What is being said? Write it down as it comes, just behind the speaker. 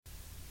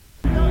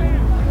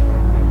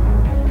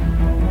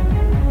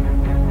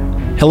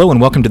Hello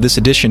and welcome to this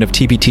edition of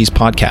TBT's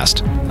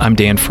podcast. I'm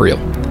Dan Friel.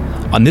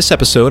 On this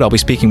episode, I'll be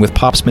speaking with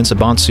Pops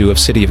Mensah-Bonsu of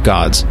City of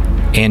Gods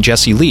and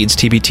Jesse Leeds,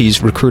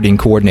 TBT's recruiting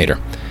coordinator.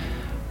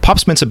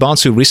 Pops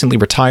Mensah-Bonsu recently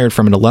retired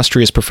from an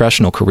illustrious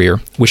professional career,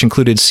 which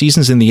included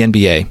seasons in the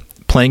NBA,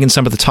 playing in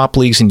some of the top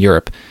leagues in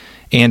Europe,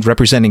 and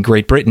representing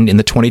Great Britain in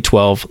the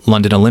 2012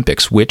 London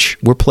Olympics,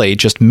 which were played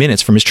just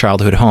minutes from his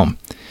childhood home.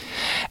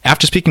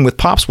 After speaking with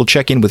Pops, we'll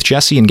check in with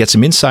Jesse and get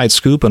some inside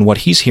scoop on what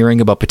he's hearing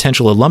about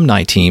potential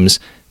alumni teams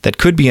that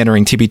could be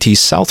entering TBT's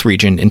South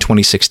region in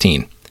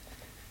 2016.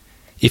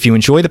 If you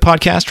enjoy the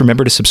podcast,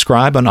 remember to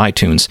subscribe on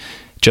iTunes.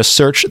 Just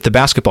search The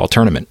Basketball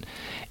Tournament.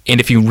 And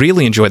if you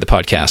really enjoy the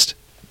podcast,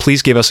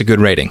 please give us a good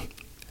rating.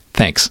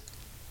 Thanks.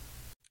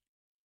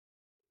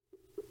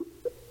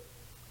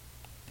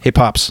 Hey,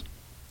 Pops.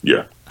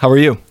 Yeah. How are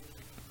you?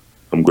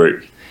 I'm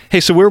great.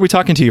 Hey, so where are we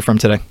talking to you from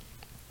today?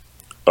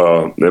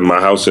 In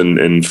my house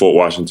in Fort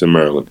Washington,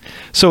 Maryland.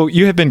 So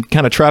you have been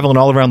kind of traveling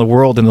all around the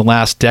world in the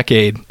last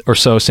decade or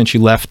so since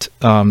you left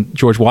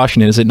George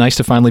Washington. Is it nice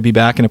to finally be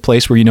back in a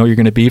place where you know you're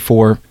going to be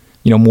for,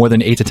 more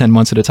than 8 to 10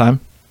 months at a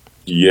time?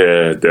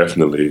 Yeah,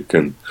 definitely.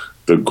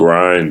 The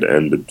grind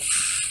and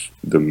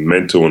the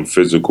mental and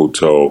physical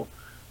toll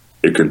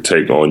it can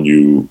take on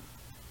you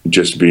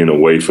just being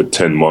away for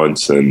 10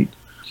 months. And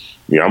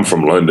I'm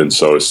from London,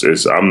 so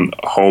it's I'm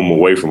home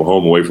away from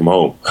home.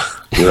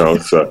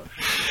 So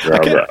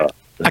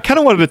I kind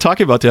of wanted to talk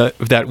about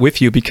that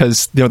with you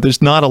because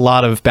there's not a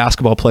lot of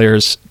basketball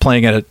players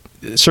playing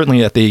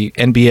certainly at the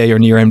NBA or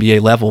near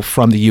NBA level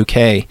from the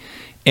UK,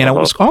 and I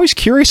was always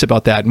curious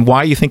about that and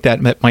why you think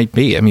that might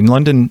be. I mean,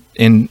 London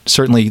and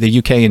certainly the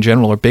UK in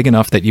general are big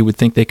enough that you would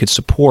think they could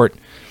support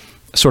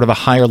sort of a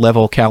higher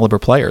level caliber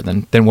player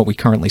than what we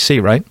currently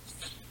see, right?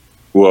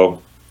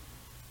 Well,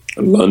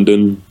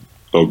 London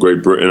or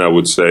Great Britain, I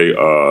would say,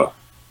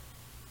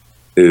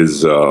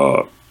 is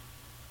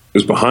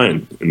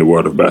behind in the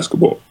world of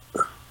basketball.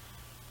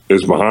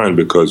 It's behind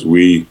because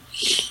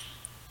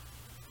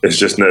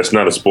it's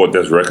not a sport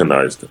that's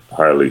recognized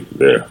highly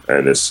there.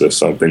 And it's just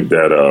something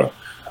that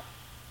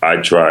I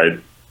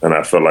tried, and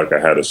I felt like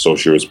I had a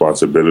social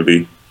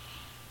responsibility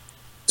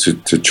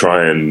to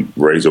try and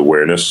raise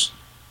awareness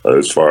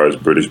as far as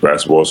British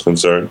basketball is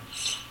concerned.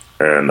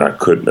 And I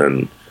couldn't,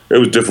 and it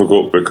was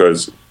difficult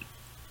because,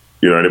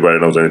 anybody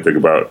knows anything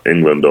about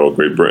England or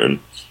Great Britain,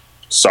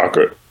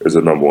 soccer is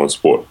the number one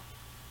sport.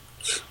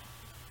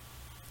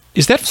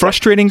 Is that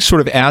frustrating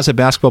sort of as a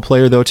basketball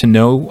player, though, to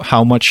know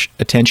how much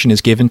attention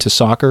is given to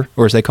soccer,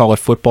 or as they call it,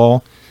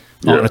 football,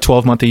 on a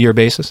 12-month-a-year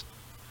basis?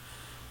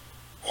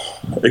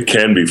 It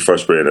can be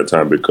frustrating at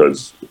times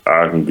because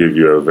I can give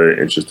you a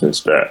very interesting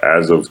stat.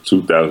 As of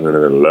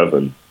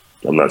 2011,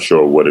 I'm not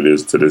sure what it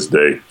is to this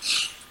day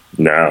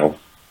now,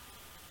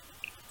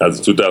 as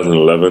of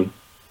 2011,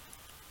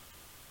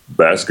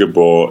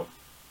 basketball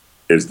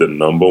is the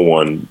number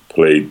one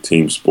played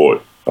team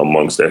sport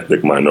amongst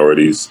ethnic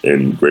minorities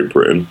in Great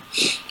Britain.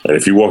 And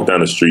if you walk down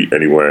the street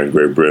anywhere in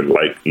Great Britain,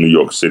 like New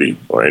York City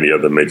or any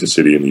other major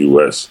city in the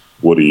U.S.,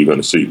 what are you going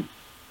to see?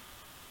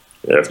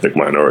 Ethnic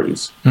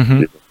minorities.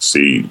 Mm-hmm. You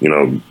see,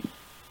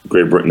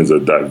 Great Britain is a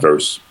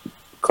diverse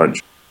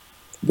country.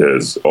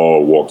 There's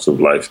all walks of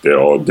life. There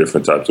are all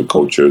different types of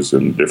cultures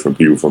and different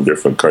people from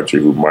different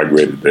countries who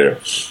migrated there.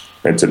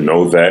 And to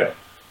know that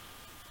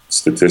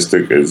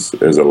statistic is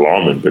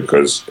alarming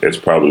because it's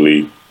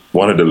probably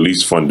one of the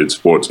least funded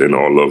sports in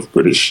all of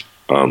British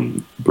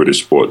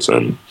sports,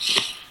 and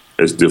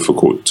it's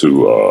difficult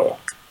to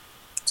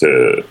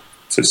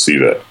see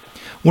that.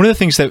 One of the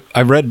things that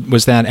I read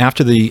was that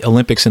after the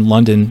Olympics in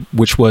London,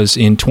 which was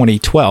in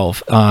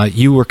 2012,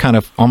 you were kind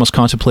of almost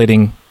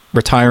contemplating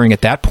retiring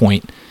at that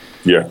point.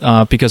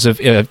 Yeah. Because of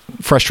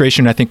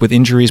frustration, I think, with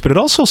injuries, but it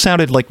also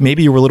sounded like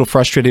maybe you were a little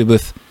frustrated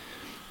with.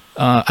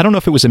 I don't know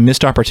if it was a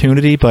missed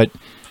opportunity, but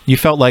you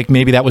felt like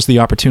maybe that was the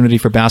opportunity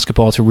for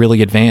basketball to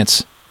really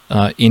advance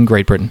in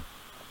Great Britain.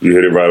 You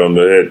hit it right on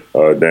the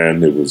head,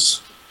 Dan.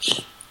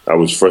 I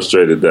was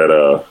frustrated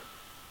that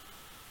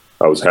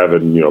I was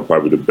having,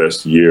 probably the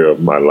best year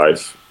of my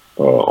life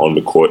on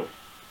the court,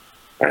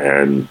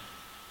 and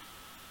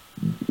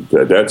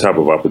that type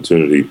of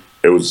opportunity.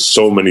 It was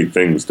so many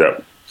things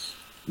that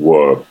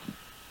were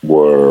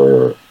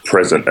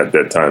present at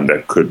that time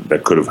that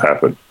could have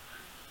happened.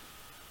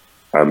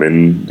 I'm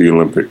in the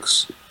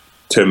Olympics,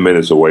 10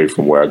 minutes away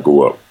from where I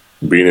grew up.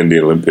 Being in the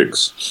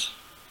Olympics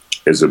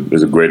is a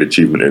great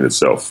achievement in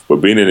itself.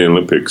 But being in the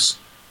Olympics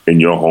in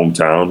your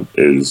hometown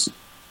is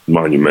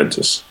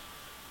monumentous.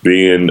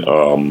 And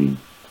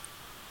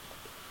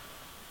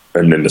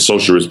then the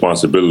social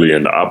responsibility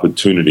and the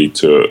opportunity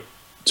to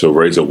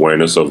raise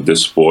awareness of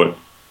this sport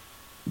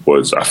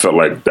I felt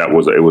like it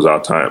was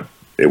our time.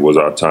 It was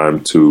our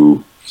time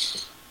to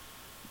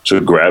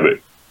grab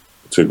it,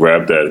 to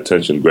grab that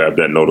attention, grab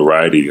that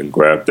notoriety, and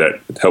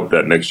help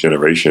that next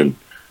generation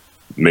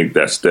make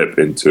that step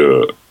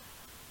into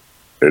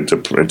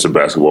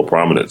basketball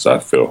prominence. I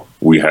feel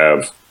we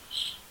have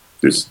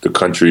this. The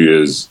country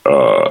is,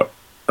 I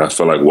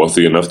feel like,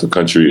 wealthy enough. The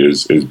country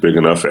is big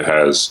enough. It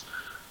has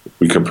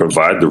we can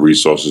provide the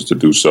resources to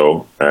do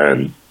so.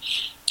 And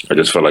I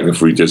just felt like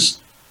if we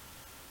just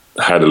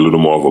had a little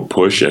more of a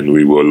push and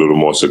we were a little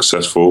more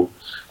successful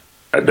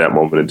at that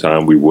moment in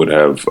time, we would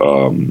have,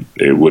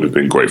 it would have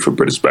been great for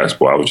British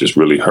basketball. I was just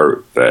really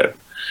hurt that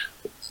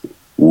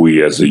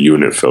we as a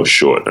unit fell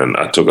short, and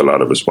I took a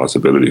lot of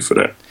responsibility for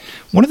that.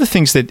 One of the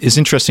things that is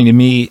interesting to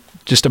me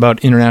just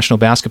about international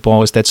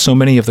basketball is that so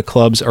many of the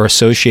clubs are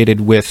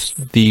associated with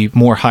the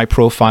more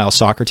high-profile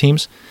soccer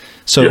teams.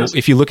 So Yes.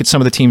 if you look at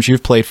some of the teams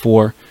you've played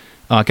for,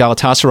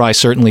 Galatasaray,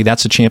 certainly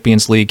that's a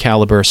Champions League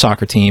caliber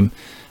soccer team.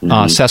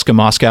 CSKA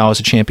Moscow is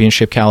a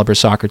championship caliber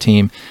soccer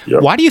team.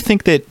 Yep. Why do you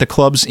think that the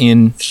clubs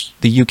in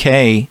the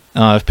UK,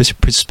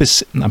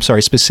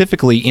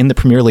 specifically in the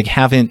Premier League,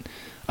 haven't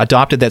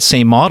adopted that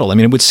same model? I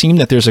mean, it would seem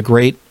that there's a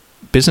great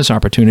business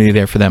opportunity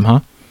there for them,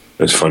 huh?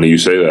 It's funny you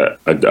say that.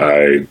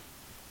 I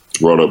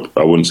wrote up,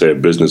 I wouldn't say a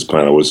business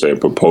plan, I would say a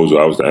proposal.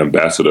 I was the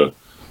ambassador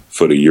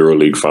for the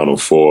EuroLeague Final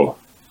Four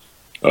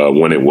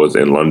when it was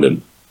in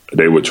London.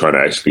 They were trying to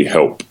actually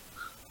help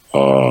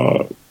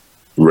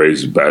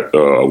raise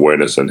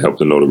awareness and help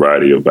the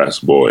notoriety of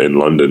basketball in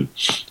London,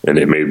 and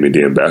they made me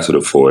the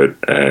ambassador for it.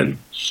 And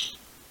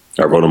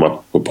I wrote them a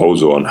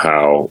proposal on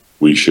how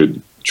we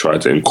should try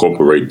to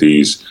incorporate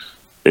these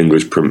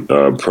English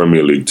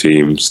Premier League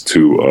teams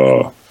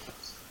to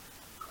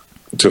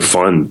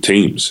fund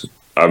teams.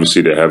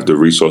 Obviously, they have the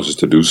resources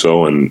to do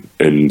so, and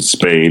in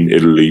Spain,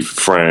 Italy,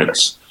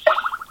 France,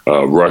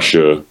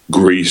 Russia,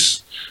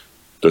 Greece,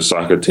 the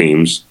soccer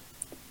teams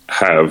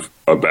have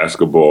a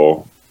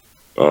basketball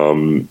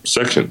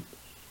section.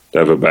 They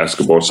have a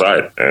basketball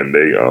side, and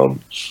they.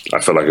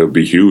 I feel like it would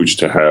be huge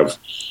to have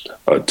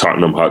a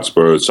Tottenham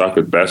Hotspur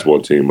soccer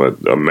basketball team,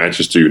 a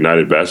Manchester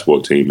United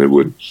basketball team. It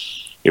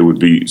would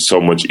be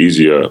so much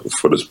easier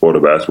for the sport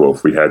of basketball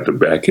if we had the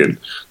backing,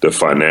 the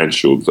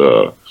financial,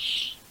 the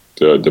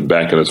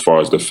backing as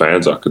far as the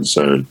fans are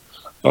concerned.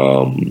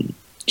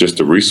 Just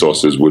the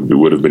resources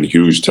would have been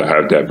huge to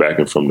have that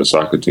backing from the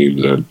soccer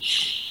teams, and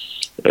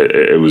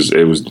it was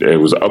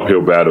an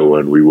uphill battle,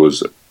 and we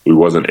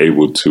wasn't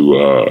able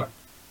to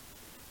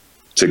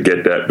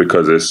get that,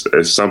 because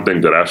it's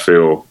something that I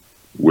feel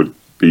would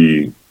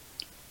be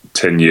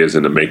 10 years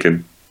in the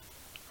making.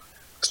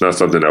 It's not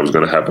something that was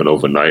going to happen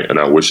overnight, and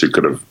I wish I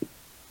could have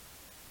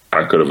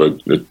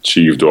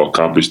achieved or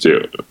accomplished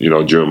it,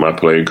 during my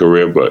playing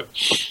career. But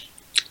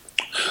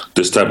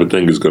this type of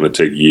thing is going to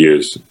take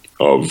years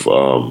of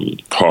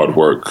hard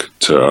work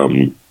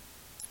to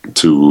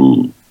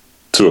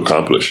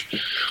accomplish.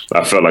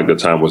 I felt like the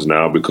time was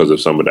now because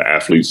of some of the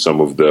athletes, some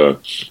of the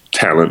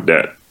talent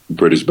that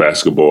British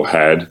basketball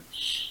had.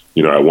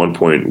 At one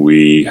point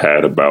we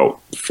had about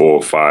 4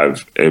 or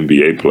 5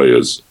 NBA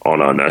players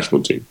on our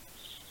national team,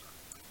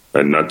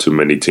 and not too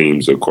many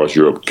teams across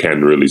Europe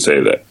can really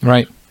say that.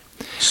 Right.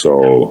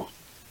 So,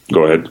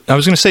 go ahead. I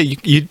was going to say,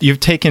 you've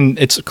taken,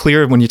 it's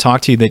clear when you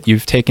talk to you that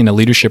you've taken a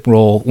leadership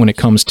role when it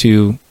comes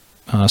to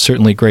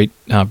certainly great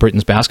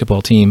Britain's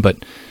basketball team, but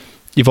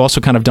you've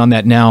also kind of done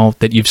that now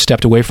that you've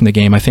stepped away from the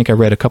game. I think I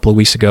read a couple of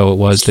weeks ago it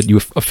was that you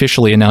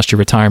officially announced your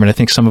retirement. I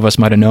think some of us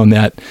might have known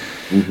that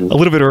a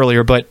little bit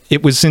earlier, but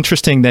it was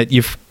interesting that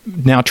you've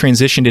now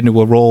transitioned into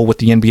a role with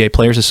the NBA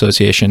Players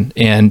Association.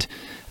 And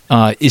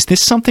is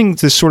this something,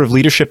 this sort of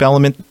leadership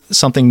element,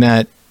 something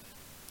that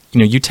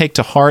you take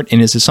to heart, and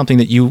is it something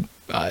that you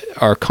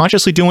are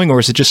consciously doing, or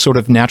is it just sort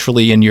of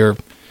naturally in your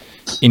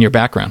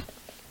background?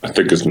 I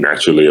think it's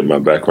naturally in my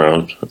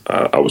background.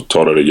 I was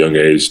taught at a young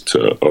age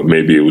or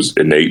maybe it was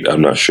innate,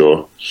 I'm not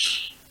sure,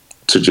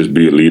 to just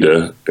be a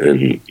leader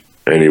in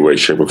any way,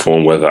 shape, or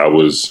form, whether I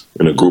was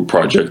in a group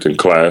project in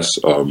class,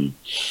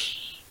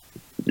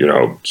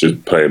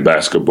 just playing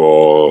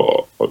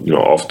basketball,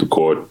 off the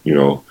court.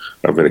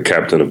 I've been a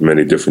captain of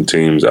many different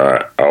teams.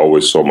 I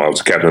always I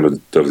was captain of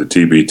the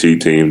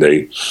TBT team.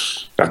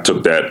 I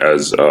took that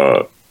as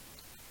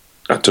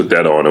I took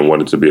that on and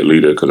wanted to be a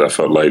leader, because I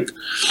felt like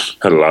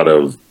I had a lot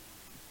of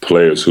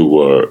players who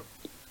were,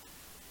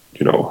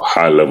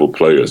 high level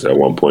players at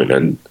one point,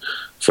 and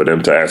for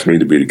them to ask me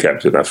to be the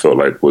captain, I felt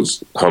like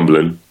was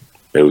humbling.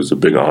 It was a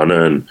big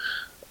honor, and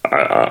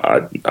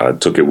I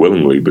took it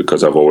willingly,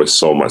 because I've always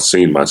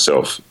seen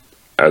myself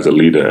as a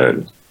leader,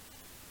 and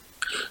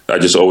I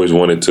just always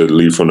wanted to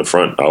lead from the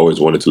front. I always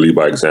wanted to lead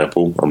by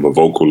example. I'm a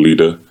vocal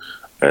leader,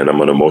 and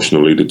I'm an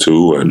emotional leader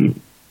too, and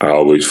I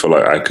always feel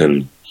like I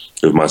can,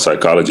 with my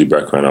psychology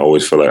background, I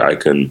always feel like I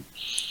can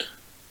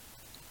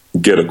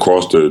get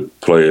across to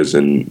players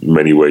in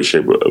many ways,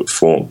 shape, or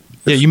form.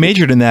 Yeah, you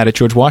majored in that at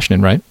George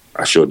Washington, right?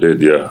 I sure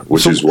did, yeah.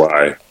 Which is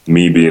why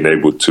me being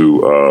able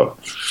to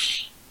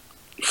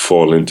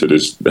fall into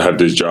this, have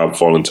this job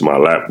fall into my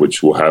lap,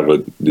 which will have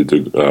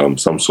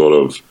some sort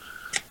of,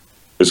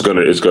 it's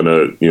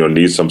gonna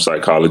need some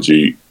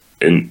psychology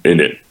in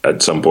it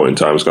at some point in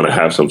time. It's gonna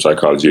have some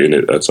psychology in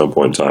it at some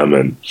point in time,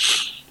 and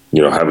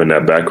having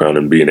that background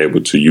and being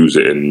able to use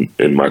it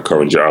in my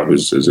current job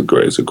is a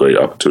great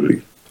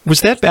opportunity.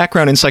 Was that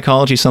background in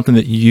psychology something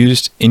that you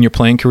used in your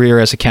playing career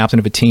as a captain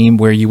of a team,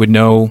 where you would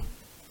know,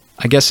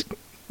 I guess,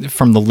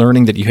 from the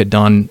learning that you had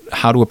done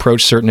how to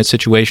approach certain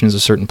situations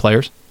of certain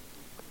players?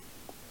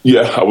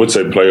 Yeah, I would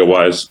say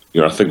player-wise,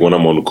 I think when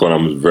I'm on the court,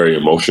 I'm very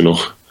emotional.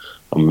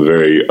 I'm a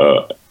very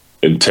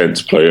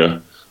intense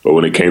player. But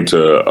when it came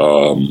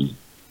to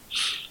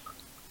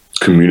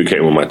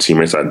communicating with my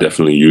teammates, I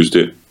definitely used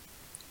it.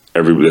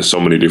 There's so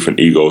many different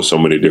egos, so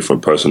many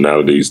different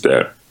personalities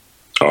that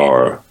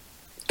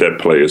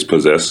players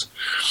possess,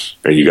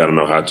 and you got to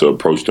know how to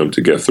approach them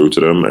to get through to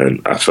them. And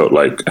I felt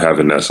like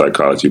having that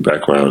psychology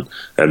background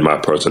and my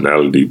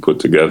personality put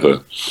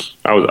together,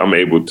 I'm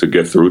able to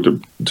get through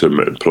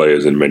to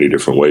players in many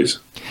different ways.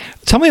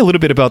 Tell me a little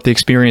bit about the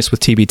experience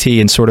with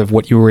TBT and sort of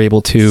what you were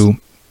able to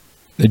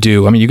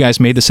do. I mean, you guys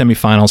made the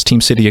semifinals.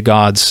 Team City of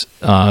Gods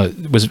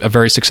was a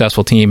very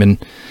successful team, and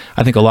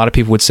I think a lot of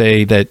people would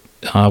say that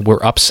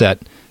we're upset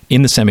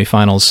in the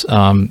semifinals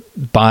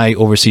by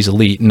Overseas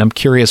Elite. And I'm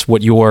curious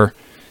what your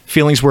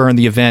feelings were in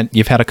the event.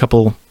 You've had a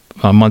couple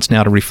months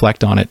now to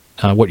reflect on it.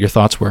 What your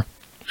thoughts were?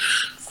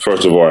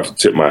 First of all, I have to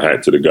tip my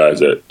hat to the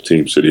guys at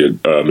Team City.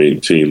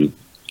 The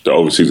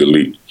Overseas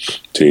Elite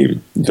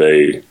team.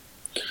 They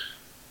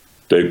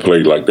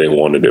played like they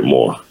wanted it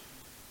more.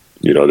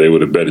 They were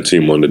the better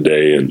team on the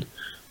day, and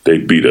they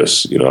beat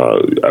us.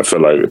 I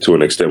feel like to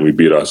an extent we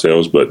beat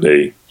ourselves, but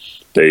they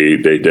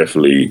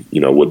definitely,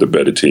 were the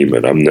better team,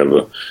 and I'm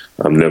never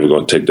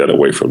going to take that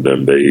away from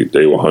them.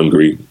 They were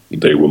hungry,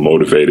 they were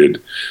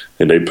motivated,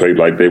 and they played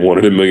like they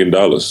wanted $1 million.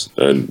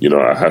 And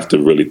I have to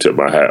really tip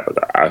my hat.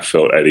 I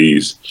felt at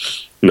ease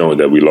knowing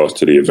that we lost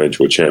to the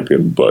eventual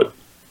champion, but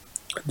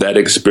that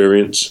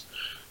experience,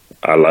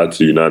 I lied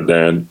to you not,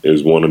 Dan,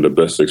 is one of the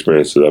best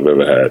experiences I've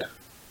ever had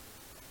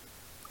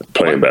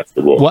playing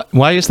basketball.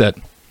 Why is that?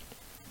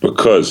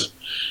 Because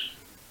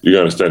you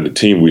gotta understand the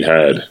team we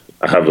had.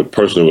 I have a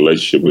personal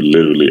relationship with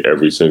literally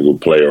every single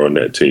player on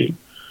that team.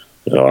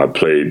 I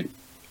played.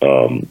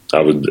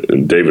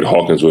 David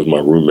Hawkins was my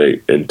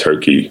roommate in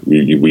Turkey.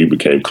 We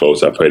became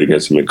close. I played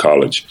against him in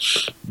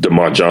college.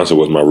 DeMar Johnson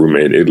was my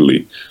roommate in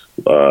Italy.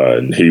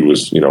 And he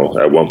was,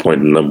 at one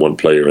point the number one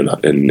player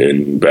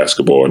in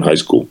basketball in high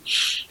school.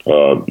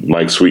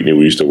 Mike Sweetney,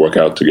 we used to work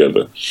out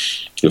together.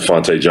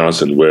 LaFonte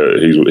Johnson, where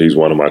he's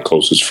one of my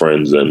closest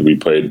friends, and we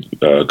played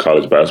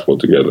college basketball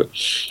together.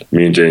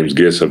 Me and James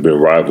Giss have been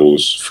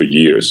rivals for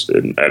years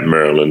at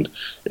Maryland,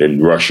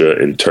 in Russia,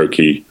 in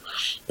Turkey.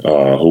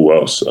 Who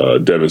else?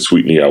 Devin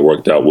Sweetney, I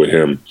worked out with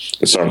him.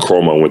 Hassan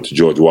Chroma went to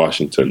George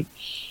Washington.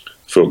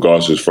 Phil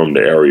Goss is from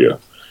the area.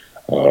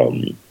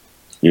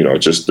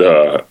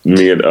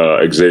 Me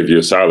and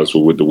Xavier Silas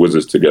were with the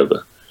Wizards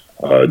together.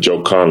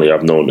 Joe Conley,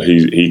 I've known,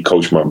 he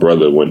coached my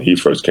brother when he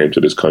first came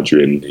to this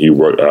country, and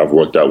I've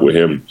worked out with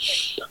him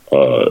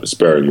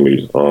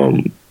sparingly.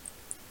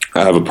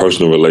 I have a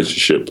personal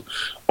relationship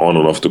on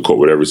and off the court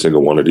with every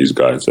single one of these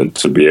guys, and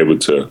to be able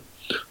to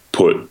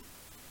put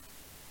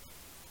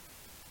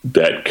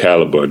that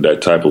caliber,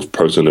 that type of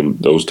person, and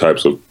those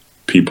types of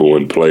people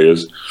and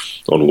players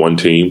on one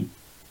team,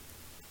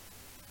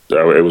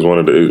 it was one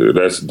of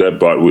the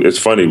but it's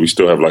funny, we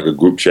still have like a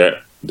group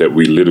chat that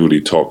we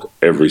literally talk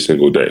every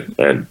single day,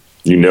 and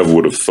you never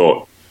would have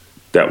thought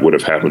that would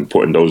have happened,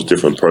 putting those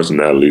different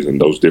personalities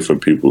and those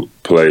different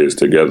players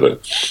together.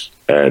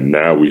 And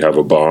now we have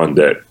a bond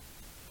that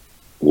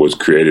was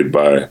created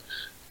by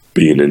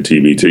being in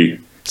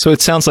TBT. So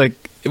it sounds like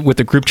with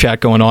the group chat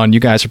going on, you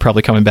guys are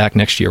probably coming back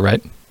next year,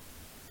 right?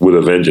 With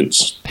a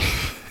vengeance.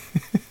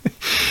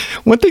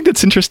 One thing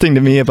that's interesting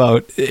to me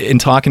about in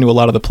talking to a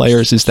lot of the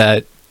players is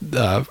that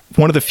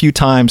one of the few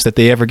times that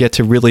they ever get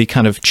to really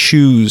kind of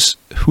choose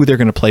who they're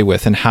going to play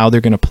with and how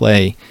they're going to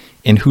play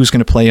and who's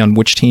going to play on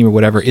which team or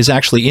whatever is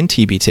actually in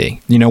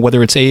TBT.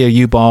 Whether it's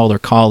AAU ball or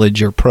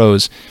college or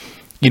pros,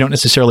 you don't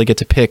necessarily get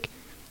to pick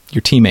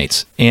your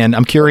teammates. And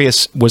I'm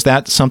curious, was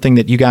that something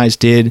that you guys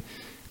did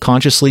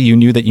consciously? You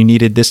knew that you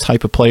needed this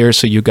type of player,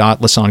 so you got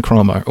Lasan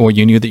Chroma, or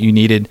you knew that you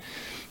needed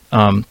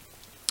a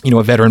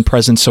veteran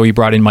presence, so you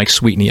brought in Mike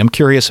Sweetney. I'm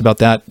curious about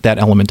that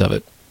element of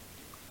it.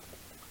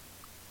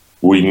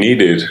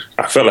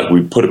 I felt like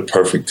we put a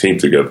perfect team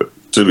together,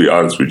 to be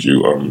honest with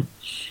you,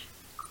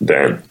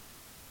 Dan.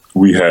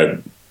 We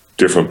had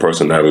different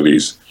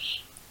personalities,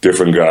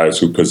 different guys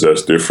who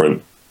possessed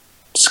different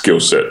skill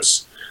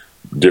sets,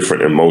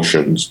 different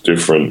emotions,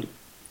 different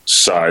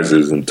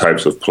sizes and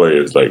types of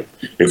players. Like,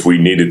 if we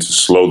needed to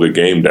slow the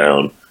game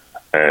down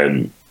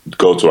and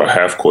go to a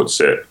half-court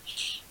set,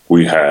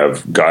 we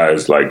have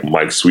guys like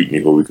Mike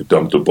Sweetney who we could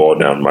dump the ball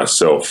down,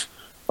 myself,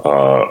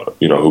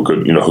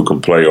 who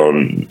can play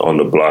on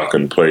the block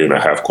and play in a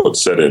half-court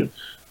setting.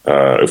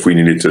 If we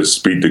needed to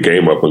speed the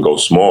game up and go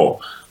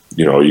small,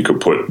 you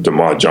could put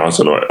DeMar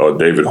Johnson or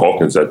David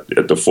Hawkins at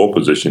the 4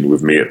 position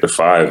with me at the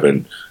 5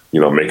 and,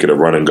 make it a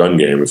run and gun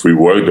game. If we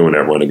were doing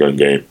that run and gun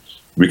game,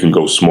 we can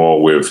go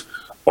small with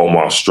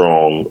Omar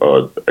Strong,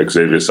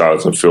 Xavier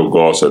Silas, and Phil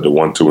Goss at the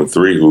 1, 2, and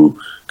 3, who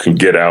can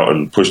get out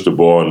and push the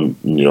ball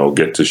and,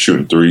 get to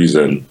shooting threes.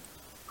 And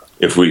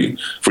if we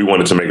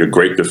wanted to make a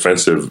great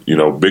defensive,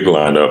 big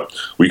lineup,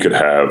 we could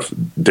have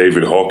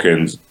David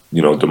Hawkins,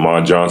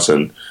 DeMar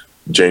Johnson,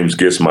 James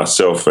Giss,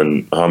 myself,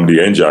 and Hamdi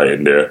Njai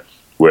in there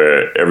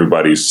where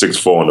everybody's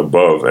 6'4" and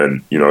above,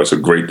 and it's a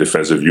great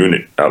defensive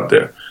unit out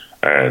there.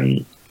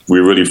 And we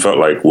really felt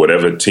like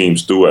whatever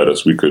teams threw at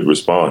us, we could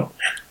respond.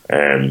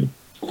 And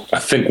I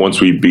think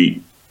once we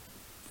beat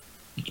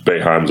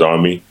Boeheim's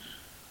Army,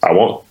 I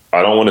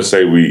don't want to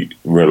say we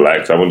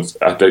relaxed. I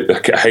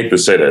hate to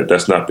say that.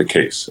 That's not the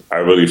case. I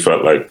really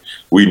felt like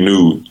we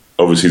knew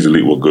Overseas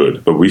Elite were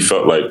good, but we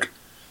felt like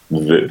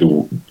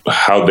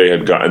how they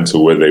had gotten to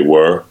where they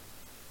were,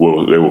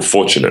 well, they were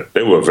fortunate.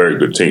 They were a very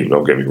good team,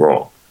 don't get me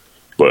wrong.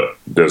 But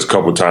there's a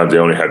couple of times they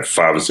only had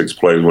 5 or 6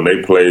 players. When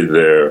they played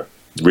their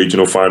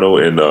regional final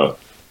in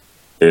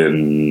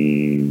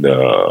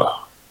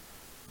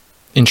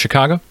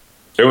Chicago?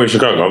 They were in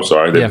Chicago, I'm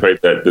sorry. They played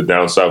the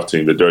down south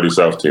team, the dirty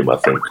south team, I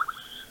think.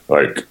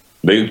 Like,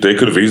 they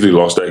could have easily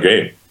lost that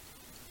game.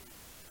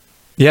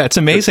 Yeah, it's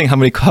amazing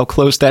how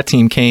close that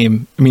team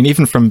came. I mean,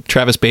 even from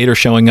Travis Bader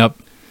showing up,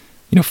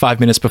 5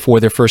 minutes before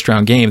their first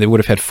round game, they would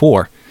have had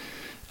 4.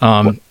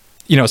 So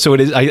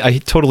it is. I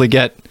totally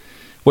get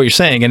what you're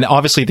saying, and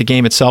obviously the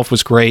game itself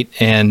was great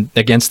and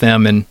against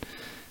them, and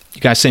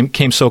you guys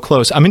came so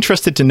close. I'm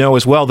interested to know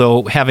as well,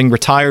 though, having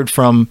retired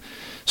from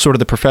sort of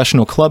the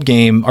professional club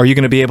game, are you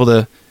going to be able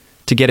to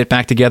get it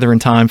back together in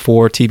time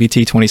for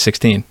TBT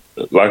 2016?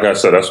 Like I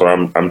said, that's why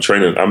I'm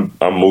training.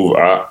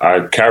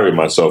 I carry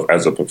myself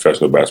as a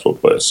professional basketball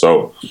player.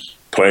 So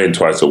playing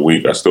twice a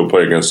week, I still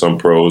play against some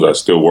pros. I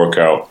still work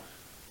out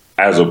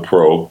as a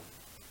pro.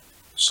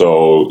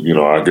 So,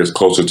 I guess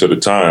closer to the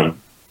time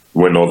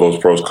when all those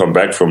pros come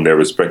back from their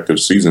respective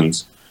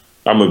seasons,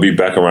 I'm going to be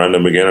back around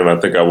them again. And I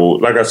think I will,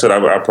 like I said,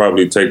 I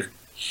probably take,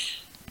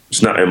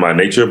 it's not in my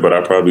nature, but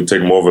I probably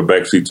take more of a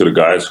backseat to the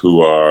guys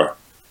who are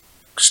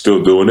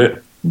still doing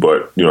it.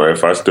 But,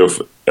 if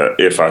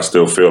I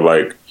still feel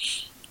like,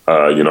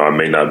 I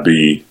may not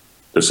be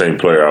the same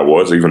player I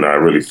was, even though I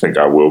really think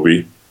I will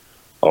be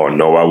or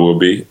know I will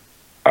be,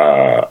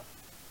 I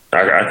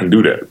can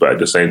do that. But at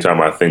the same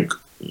time, I think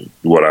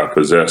what I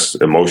possess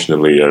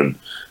emotionally and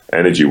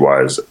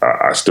energy-wise,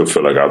 I still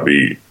feel like I'll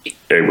be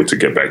able to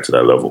get back to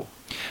that level.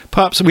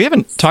 Pops, we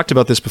haven't talked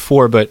about this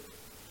before, but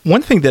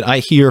one thing that I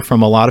hear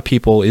from a lot of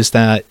people is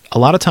that a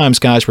lot of times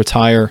guys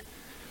retire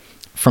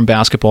from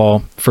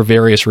basketball for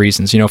various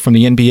reasons. From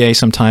the NBA,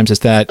 sometimes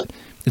it's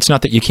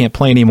not that you can't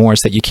play anymore,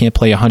 it's that you can't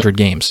play 100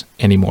 games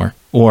anymore.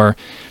 Or,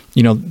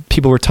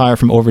 people retire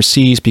from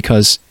overseas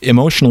because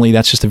emotionally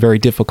that's just a very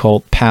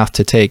difficult path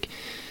to take.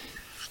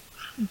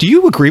 Do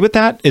you agree with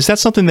that? Is that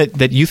something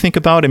that you think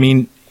about? I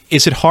mean,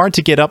 is it hard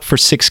to get up for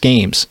 6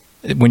 games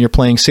when you're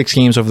playing 6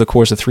 games over the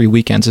course of 3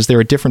 weekends? Is there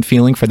a different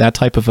feeling for that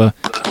type of a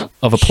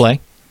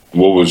play?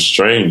 What was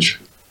strange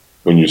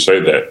when you say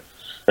that,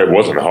 it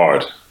wasn't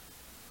hard.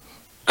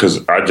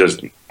 Because I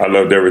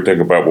loved everything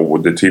about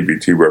what the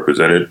TBT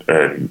represented.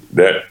 And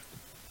that,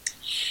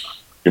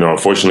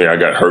 unfortunately I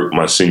got hurt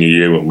my senior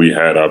year when we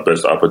had our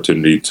best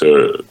opportunity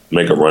to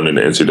make a run in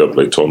the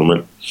NCAA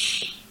tournament.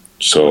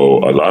 So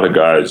a lot of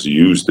guys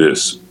use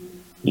this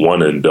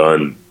one and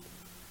done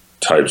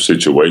type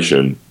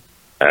situation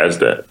as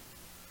that.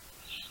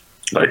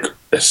 Like,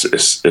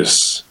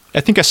 it's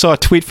I think I saw a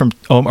tweet from,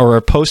 or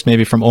a post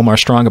maybe from Omar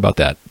Strong about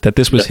that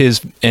this was his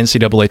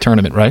NCAA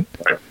tournament, right?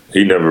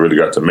 He never really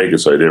got to make it,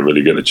 so he didn't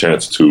really get a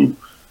chance to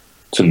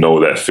know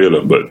that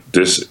feeling. But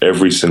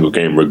every single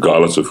game,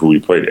 regardless of who we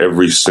played,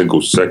 every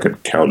single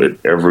second counted.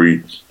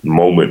 Every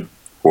moment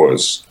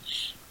was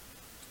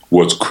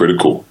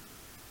critical.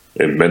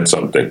 It meant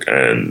something,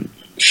 and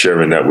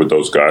sharing that with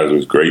those guys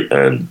was great.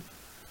 And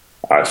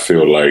I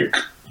feel like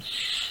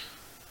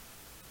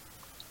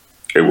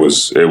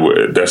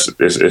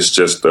it's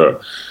just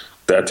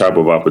that type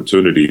of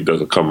opportunity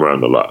doesn't come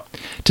around a lot.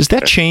 Does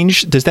that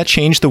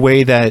change the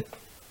way that,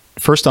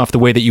 first off, the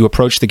way that you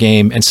approach the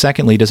game, and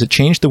secondly, does it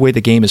change the way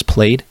the game is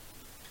played?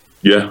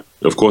 Yeah,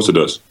 of course it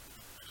does.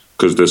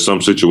 Because there's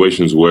some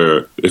situations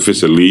where if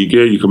it's a league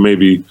game, you can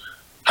maybe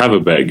have a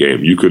bad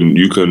game. You can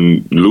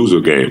lose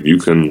a game. You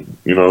can,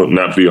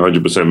 not be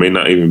 100%, may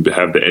not even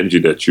have the energy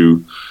that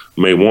you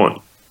may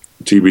want.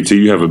 TBT,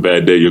 you have a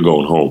bad day, you're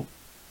going home.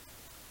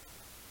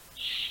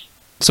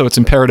 So it's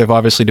imperative,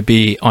 obviously, to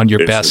be on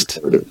your best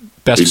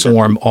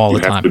form all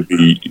the time. You have to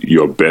be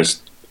your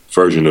best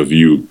version of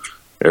you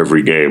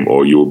every game,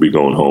 or you will be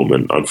going home.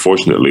 And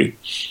unfortunately,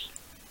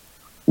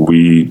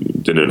 we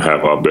didn't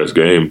have our best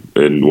game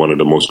in one of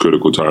the most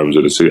critical times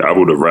of the season. I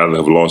would have rather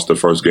have lost the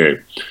first game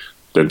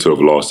than to have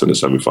lost in the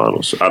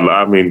semifinals.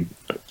 I mean,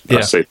 yeah.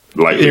 I say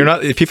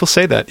lightly. People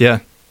say that, yeah.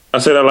 I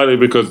say that lightly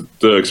because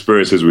the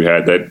experiences we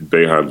had, that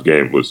Boeheim's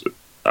game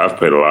I've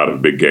played a lot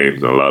of big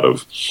games and a lot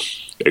of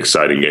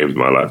exciting games in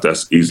my life.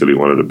 That's easily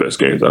one of the best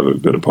games I've ever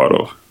been a part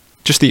of.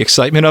 Just the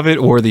excitement of it,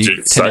 or the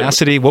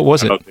tenacity? What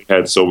was it? They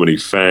had so many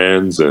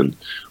fans, and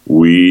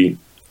it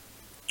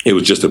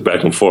was just a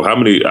back and forth.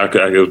 It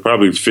was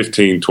probably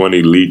 15,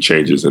 20 lead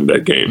changes in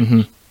that game.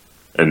 Mm-hmm.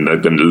 And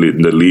then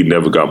the lead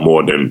never got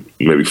more than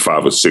maybe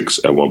 5 or 6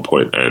 at one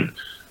point. And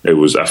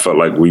I felt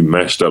like we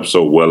matched up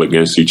so well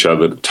against each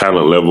other. The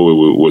talent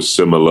level was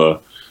similar.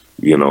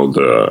 they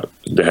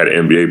had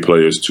NBA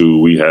players too.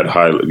 We had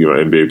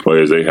NBA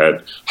players. They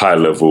had high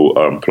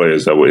level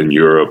players that were in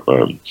Europe.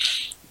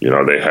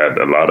 They had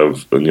a lot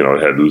of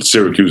had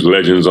Syracuse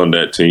legends on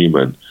that team,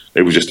 and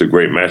it was just a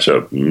great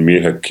matchup. Me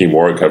and Hakeem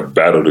Warwick have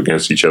battled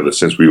against each other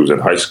since we was in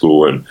high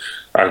school, and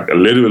I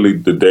literally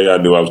the day I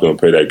knew I was going to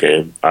play that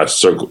game, I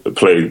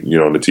played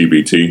on the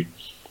TBT.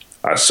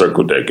 I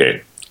circled that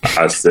game.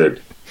 I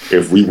said,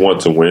 if we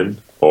want to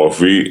win, or if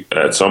we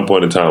at some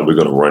point in time we're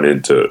going to run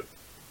into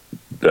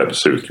that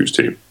Syracuse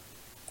team,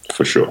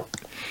 for sure.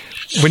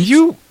 When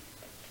you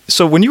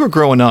were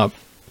growing up,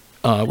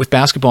 with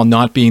basketball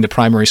not being the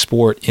primary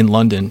sport in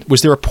London,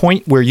 was there a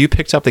point where you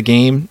picked up the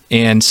game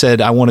and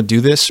said, I want to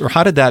do this? Or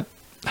how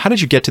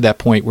did you get to that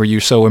point where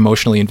you're so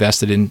emotionally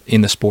invested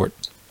in the sport?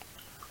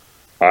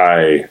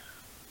 I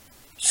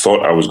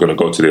thought I was going to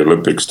go to the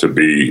Olympics to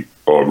be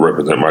or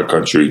represent my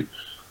country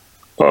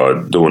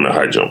doing the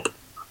high jump.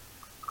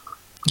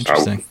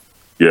 Interesting.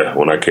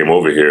 When I came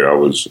over here, I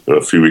was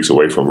a few weeks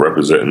away from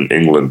representing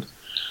England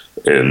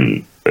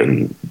in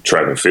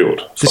track and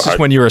field. This is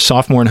when you were a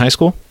sophomore in high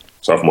school?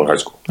 Sophomore in high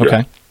school. Okay.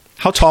 Yeah.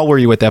 How tall were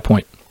you at that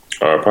point?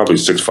 Probably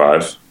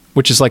 6'5".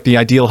 Which is like the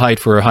ideal height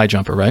for a high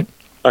jumper, right?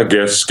 I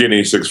guess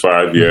skinny,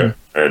 6'5", yeah.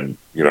 Mm-hmm. And,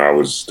 I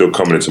was still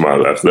coming into my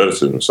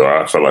athleticism, so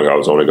I felt like I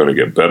was only going to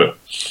get better.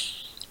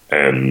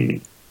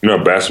 And,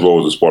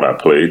 basketball was a sport I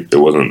played. It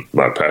wasn't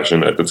my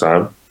passion at the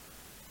time.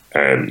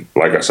 And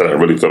like I said, I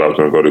really thought I was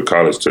going to go to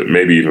college to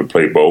maybe even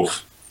play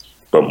both,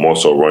 but more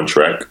so run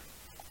track.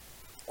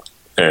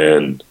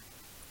 And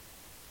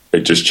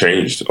it just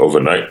changed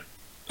overnight.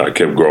 I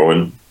kept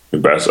growing.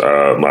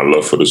 My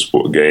love for the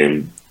sport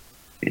game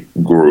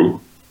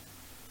grew.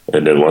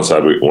 And then once I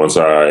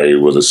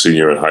was a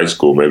senior in high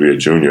school, maybe a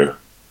junior,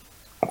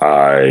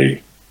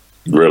 I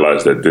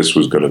realized that this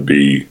was going to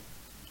be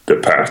the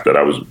path that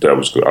I was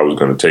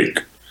going to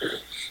take,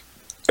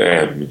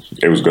 and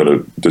it was going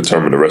to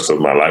determine the rest of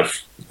my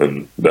life.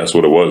 And that's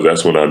what it was.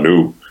 That's when I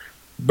knew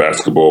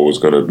basketball was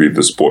going to be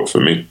the sport for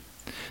me.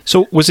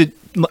 So was it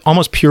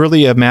almost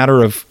purely a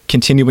matter of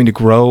continuing to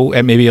grow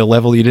at maybe a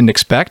level you didn't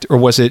expect,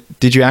 or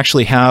did you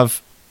actually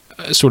have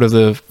sort of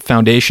the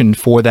foundation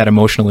for that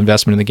emotional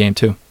investment in the game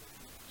too?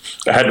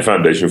 I had the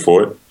foundation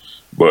for it,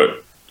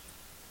 but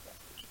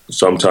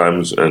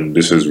sometimes, and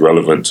this is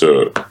relevant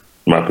to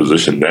my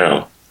position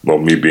now, well,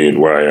 me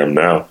being where I am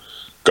now,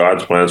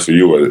 God's plans for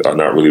you are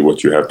not really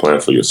what you have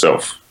planned for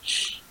yourself.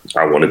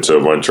 I wanted to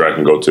run track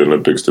and go to the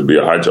Olympics to be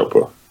a high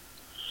jumper.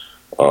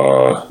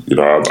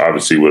 I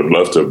obviously would have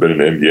loved to have been in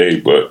the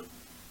NBA, but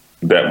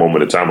that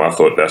moment in time, I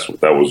thought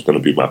that was going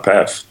to be my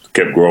path.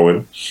 Kept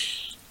growing.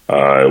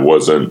 It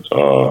wasn't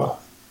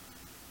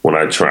when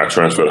I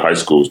transferred high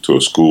schools to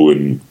a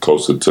school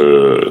closer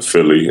to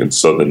Philly in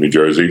southern New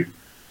Jersey,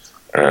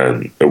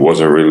 and it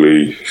wasn't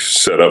really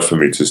set up for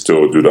me to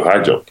still do the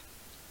high jump.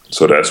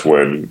 So that's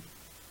when,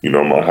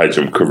 my high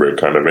jump career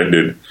kind of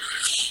ended,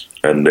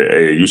 and the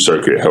AAU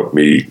circuit helped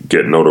me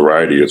get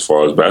notoriety as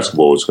far as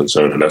basketball was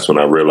concerned, and that's when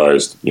I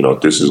realized,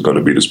 this is going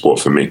to be the sport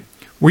for me.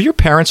 Were your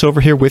parents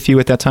over here with you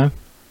at that time?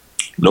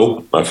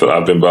 Nope.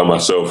 I've been by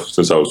myself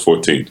since I was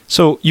 14.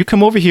 So you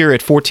come over here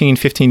at 14,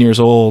 15 years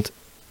old.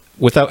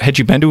 Had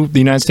you been to the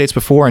United States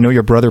before? I know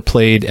your brother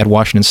played at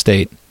Washington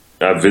State.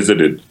 I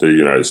visited the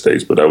United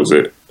States, but that was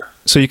it.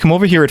 So you come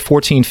over here at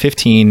 14,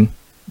 15,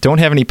 don't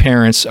have any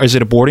parents. Is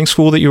it a boarding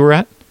school that you were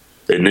at?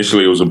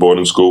 Initially, it was a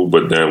boarding school,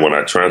 but then when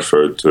I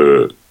transferred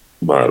to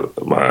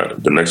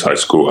the next high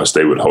school, I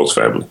stayed with the host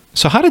family.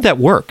 So how did that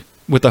work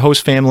with the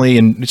host family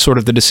and sort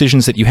of the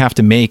decisions that you have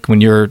to make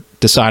when you're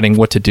deciding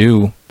what to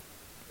do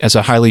as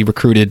a highly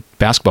recruited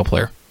basketball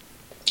player?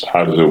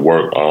 How does it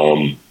work?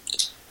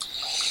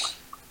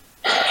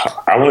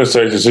 I want to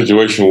say it's a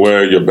situation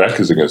where your back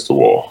is against the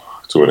wall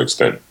to an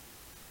extent.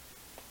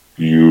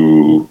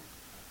 I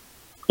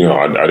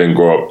didn't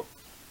grow up.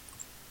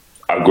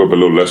 I grew up a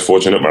little less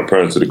fortunate. My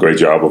parents did a great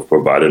job of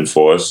providing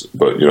for us,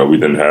 but we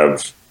didn't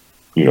have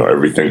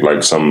everything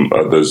like some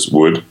others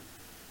would.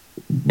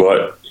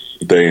 But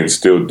they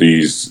instilled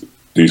these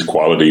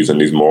qualities and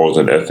these morals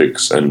and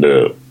ethics and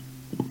the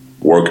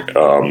work,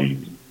 the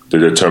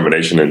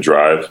determination and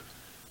drive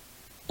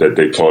that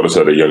they taught us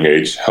at a young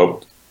age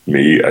helped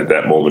me at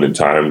that moment in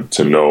time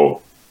to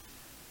know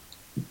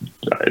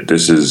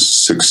this is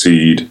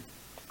succeed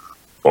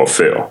or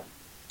fail.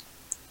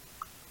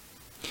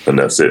 And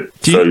that's it.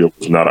 Failure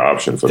was not an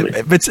option for me.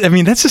 But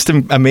that's just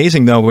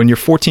amazing, though. When you're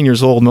 14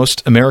 years old,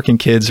 most American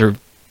kids are,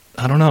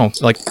 I don't know,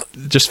 like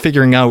just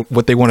figuring out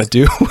what they want to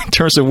do in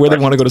terms of where they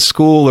want to go to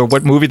school or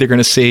what movie they're going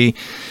to see.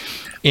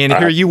 And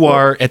here you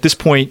are at this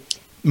point,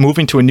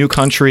 moving to a new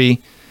country,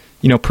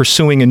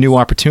 pursuing a new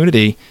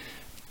opportunity.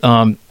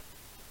 I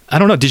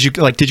don't know.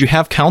 Did you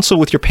have counsel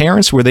with your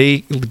parents? Were they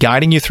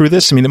guiding you through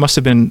this? That must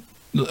have been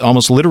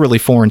almost literally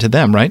foreign to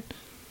them, right?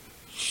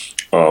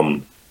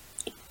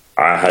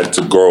 I had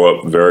to grow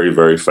up very,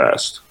 very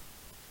fast.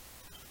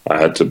 I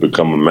had to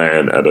become a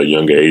man at a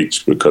young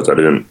age because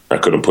I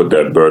couldn't put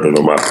that burden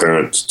on my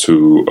parents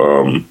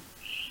to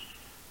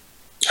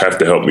have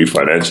to help me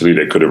financially.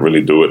 They couldn't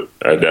really do it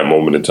at that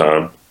moment in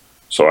time.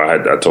 So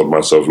I told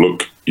myself,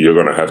 look, you're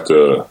going to have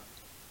to,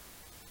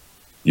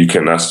 you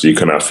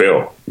cannot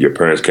fail. Your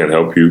parents can't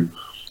help you.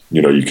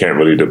 You know, you can't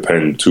really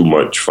depend too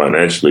much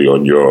financially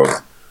on your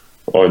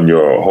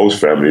host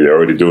family. They're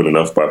already doing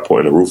enough by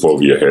putting a roof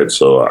over your head.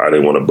 So I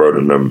didn't want to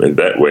burden them in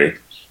that way.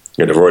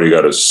 And they've already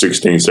got a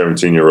 16,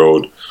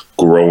 17-year-old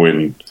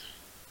growing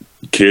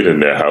kid in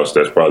their house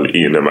that's probably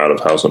eating them out of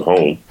house and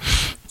home.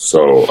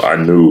 So I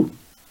knew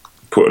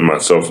putting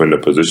myself in a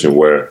position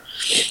where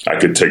I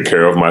could take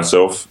care of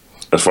myself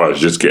as far as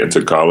just getting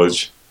to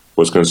college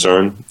was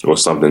concerned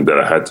was something that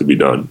I had to be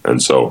done.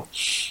 And so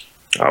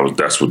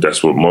that's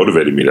what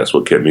motivated me. That's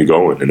what kept me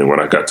going. And then when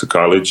I got to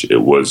college,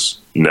 it was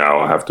now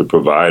I have to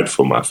provide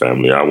for my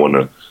family. I want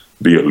to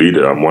be a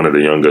leader. I'm one of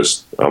the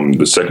youngest. I'm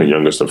the second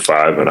youngest of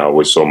 5, and I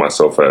always saw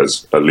myself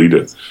as a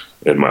leader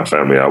in my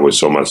family. I always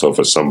saw myself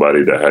as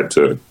somebody that had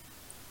to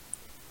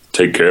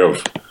take care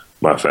of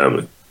my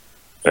family.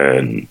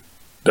 And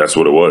that's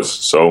what it was.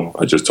 So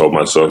I just told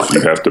myself,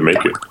 you have to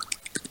make it.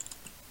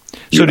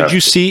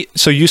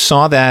 So you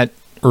saw that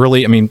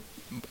early, I mean,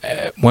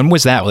 when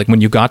was that? Like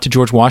when you got to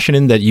George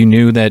Washington that you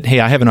knew that, hey,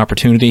 I have an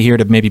opportunity here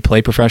to maybe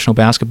play professional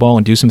basketball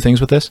and do some things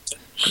with this?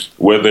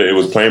 Whether it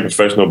was playing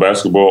professional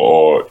basketball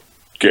or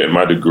getting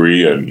my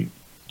degree and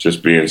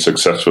just being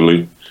successful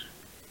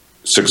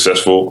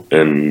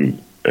in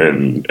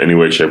any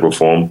way, shape, or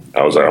form,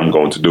 I was like, I'm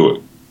going to do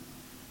it.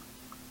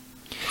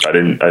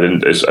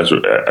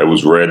 It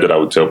was rare that I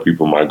would tell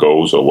people my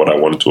goals or what I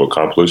wanted to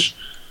accomplish.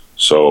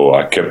 So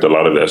I kept a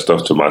lot of that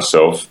stuff to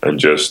myself and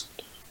just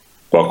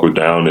buckled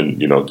down and,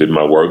 did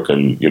my work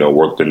and,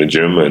 worked in the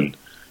gym and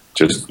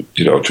just,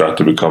 tried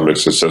to become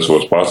as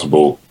successful as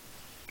possible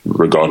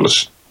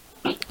regardless.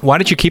 Why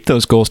did you keep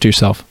those goals to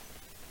yourself?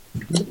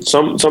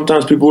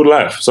 Sometimes people would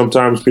laugh.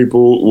 Sometimes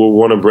people will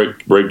want to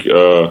break.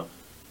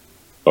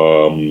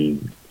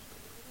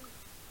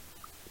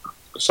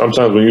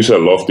 Sometimes when you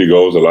set lofty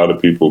goals, a lot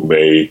of people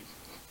may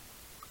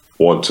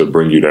want to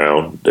bring you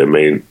down. They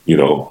may,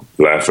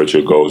 laugh at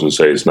your goals and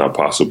say it's not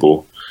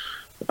possible.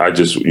 I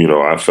just,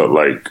 I felt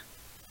like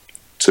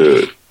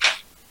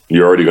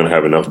you're already going to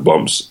have enough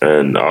bumps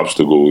and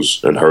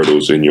obstacles and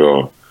hurdles in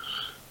your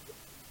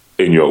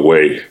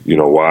way.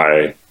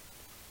 Why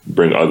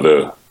bring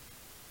other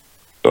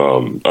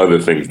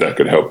things that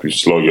could help you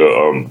slow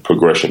your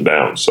progression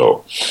down?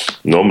 So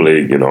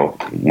normally,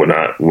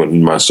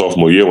 when my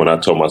sophomore year, when I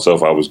told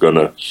myself I was going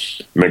to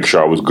make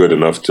sure I was good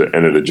enough to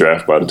enter the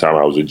draft by the time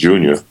I was a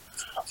junior,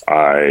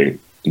 I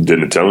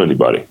didn't tell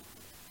anybody.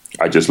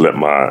 I just let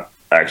my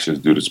actions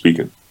do the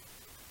speaking.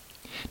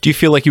 Do you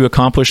feel like you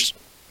accomplished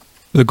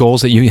the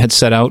goals that you had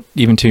set out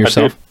even to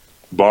yourself?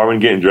 Barring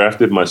getting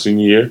drafted my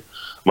senior year,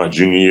 my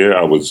junior year,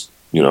 I was,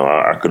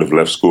 I could have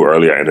left school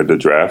early. I entered the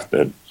draft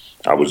and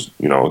I was,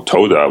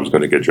 told that I was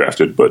going to get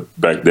drafted. But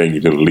back then you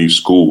didn't leave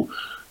school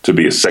to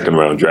be a second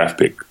round draft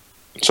pick.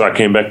 So I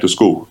came back to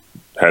school,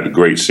 had a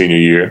great senior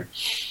year,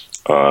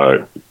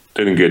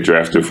 didn't get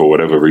drafted for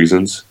whatever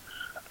reasons.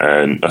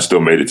 And I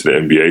still made it to the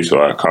NBA. So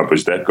I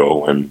accomplished that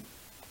goal. And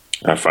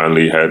I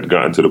finally had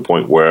gotten to the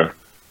point where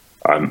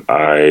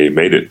I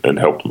made it and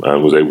I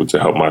was able to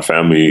help my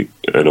family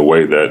in a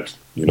way that,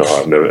 I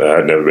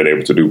had never been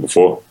able to do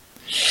before.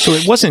 So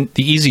it wasn't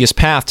the easiest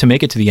path to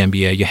make it to the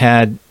NBA. You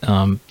had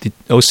the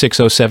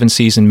 06-07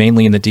 season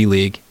mainly in the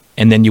D-League,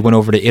 and then you went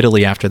over to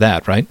Italy after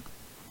that, right?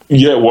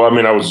 Yeah, well, I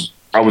mean, I was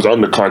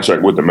under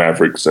contract with the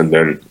Mavericks, and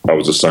then I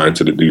was assigned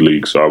to the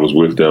D-League, so I was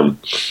with them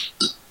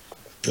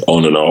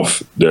on and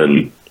off.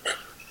 Then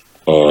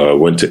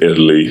went to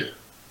Italy,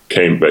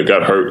 came back,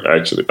 got hurt,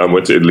 actually. I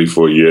went to Italy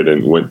for a year,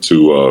 then went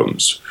to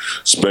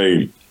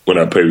Spain when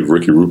I played with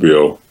Ricky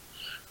Rubio,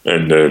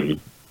 and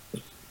then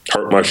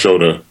hurt my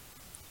shoulder.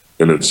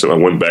 And then so I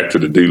went back to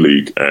the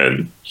D-League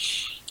and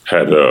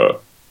had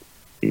an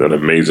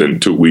amazing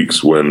 2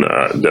 weeks when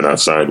I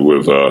signed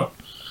with the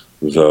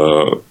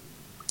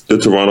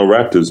Toronto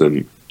Raptors.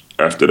 And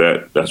after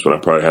that, that's when I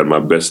probably had my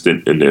best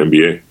stint in the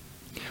NBA.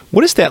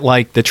 What is that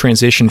like, the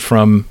transition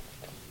from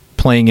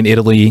playing in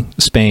Italy,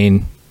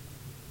 Spain,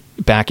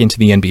 back into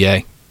the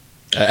NBA?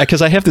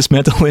 Because I have this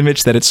mental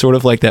image that it's sort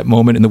of like that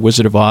moment in The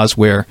Wizard of Oz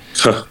where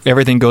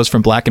everything goes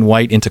from black and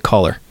white into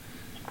color.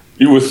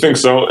 You would think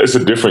so. It's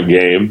a different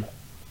game.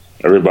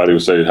 Everybody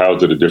would say, how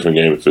is it a different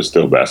game if it's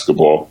still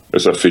basketball?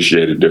 It's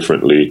officiated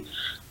differently.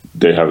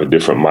 They have a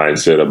different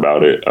mindset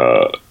about it.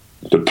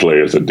 The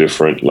players are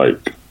different.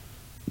 Like,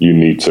 you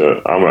need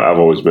to... I've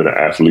always been an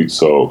athlete,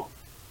 so,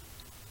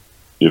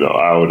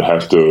 I would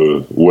have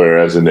to...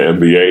 Whereas in the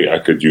NBA, I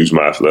could use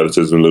my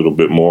athleticism a little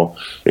bit more.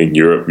 In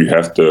Europe, you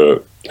have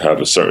to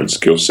have a certain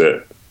skill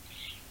set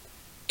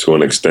to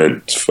an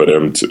extent for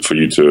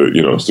you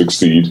to,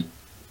 succeed.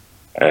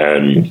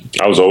 And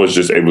I was always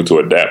just able to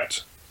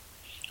adapt.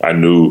 I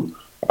knew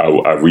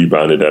I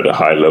rebounded at a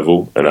high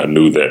level, and I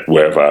knew that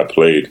wherever I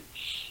played,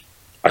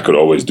 I could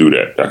always do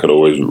that. I could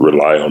always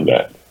rely on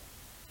that.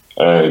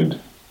 And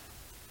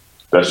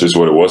that's just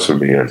what it was for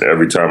me. And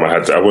every time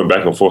I went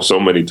back and forth so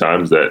many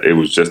times that it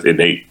was just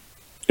innate.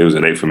 It was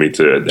innate for me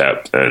to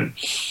adapt. And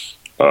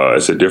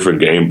It's a different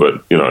game,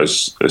 but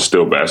it's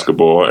still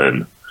basketball,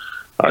 and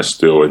I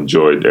still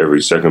enjoyed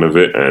every second of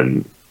it,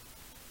 and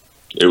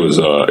it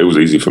was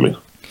easy for me.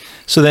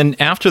 So then,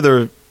 after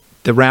the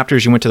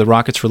Raptors, you went to the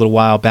Rockets for a little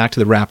while, back to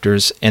the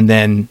Raptors, and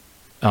then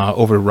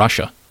over to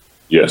Russia.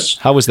 Yes.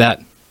 How was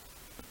that?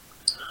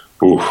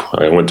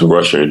 I went to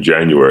Russia in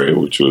January,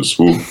 which was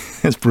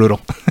it's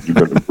brutal.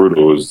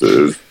 Brutal is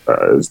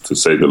to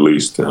say the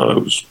least. It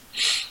was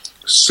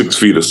 6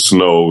 feet of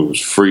snow. It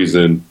was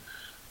freezing.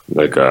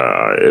 Like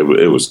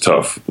it was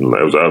tough.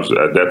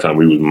 At that time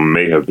we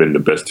may have been the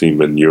best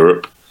team in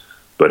Europe,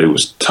 but it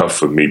was tough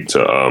for me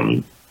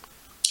to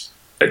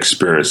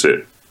experience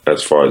it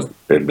as far as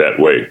in that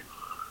way,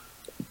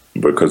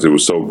 because it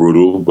was so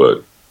brutal.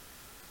 But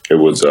it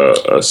was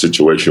a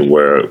situation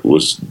where it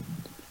was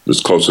as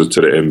closest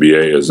to the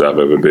NBA as I've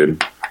ever been,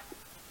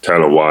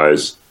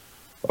 talent-wise,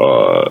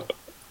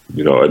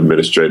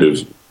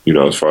 administrative,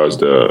 as far as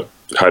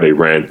how they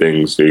ran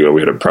things. We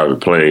had a private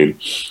plane,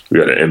 we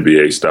had an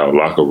NBA-style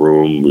locker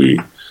room.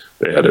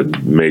 They had a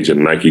major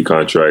Nike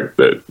contract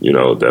that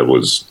that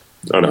was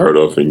unheard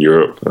of in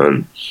Europe,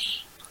 and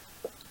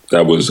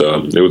that was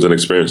it was an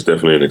experience,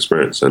 definitely an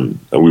experience. And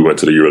we went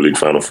to the EuroLeague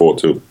Final Four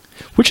too.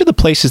 Which of the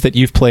places that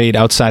you've played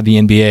outside the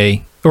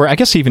NBA, or I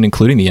guess even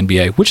including the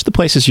NBA, which of the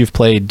places you've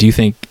played do you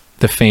think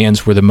the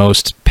fans were the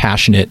most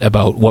passionate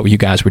about what you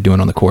guys were doing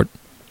on the court?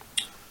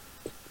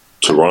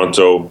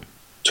 Toronto,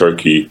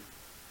 Turkey,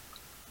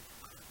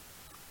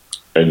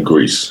 and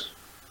Greece.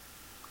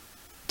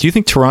 Do you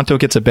think Toronto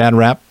gets a bad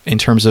rap in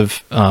terms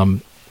of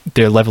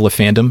their level of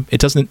fandom?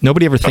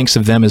 Nobody ever thinks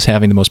of them as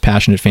having the most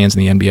passionate fans in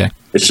the NBA.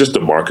 It's just a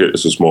market.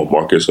 It's a small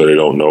market, so they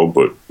don't know.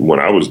 But when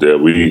I was there,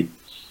 we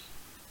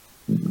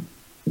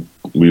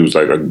was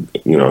like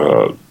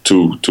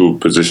two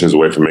positions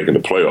away from making the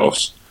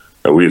playoffs,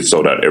 and we had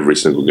sold out every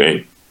single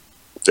game.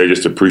 They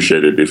just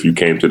appreciated if you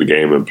came to the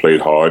game and played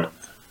hard.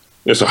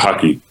 It's a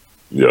hockey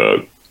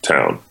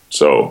town,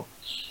 so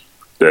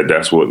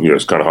that's what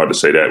it's kind of hard to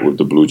say that with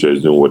the Blue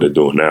Jays doing what they're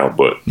doing now,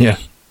 but yeah,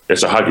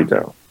 it's a hockey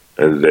town,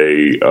 and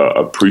they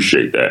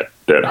appreciate that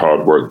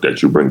hard work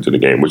that you bring to the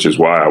game, which is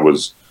why I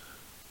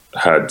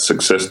had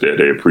success there.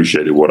 They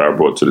appreciated what I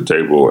brought to the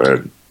table,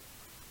 and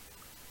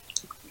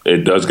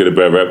it does get a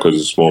bad rap because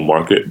it's a small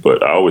market,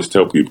 but I always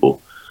tell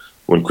people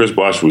when Chris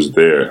Bosh was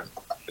there,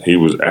 he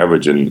was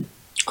averaging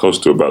close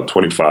to about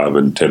 25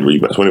 and 10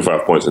 rebounds,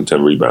 25 points and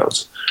 10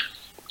 rebounds.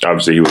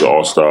 Obviously, he was an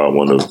all-star,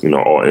 one of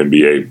all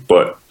NBA,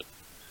 but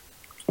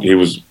he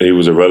was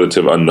a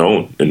relative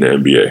unknown in the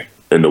NBA,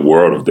 in the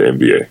world of the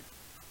NBA,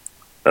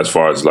 as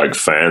far as like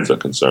fans are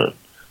concerned.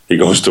 He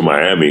goes to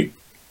Miami,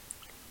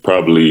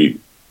 probably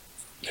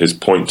his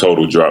point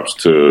total drops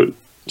to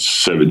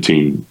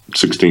 16,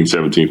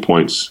 17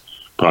 points,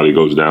 probably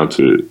goes down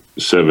to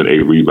 7, 8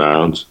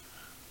 rebounds.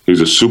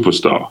 He's a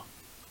superstar.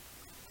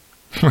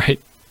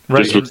 Right.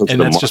 And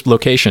that's just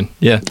location.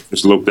 Yeah.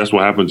 That's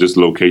what happens, just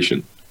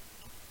location.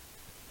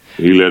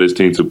 He led his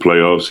team to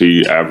playoffs.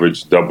 He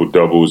averaged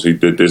double-doubles. He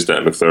did this, that,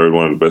 and the third,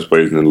 one of the best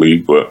players in the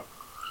league. But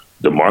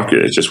the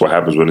market, it's just what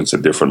happens when it's a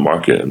different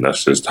market, and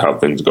that's just how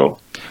things go.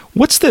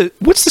 What's the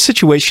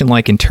situation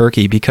like in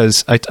Turkey?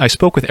 Because I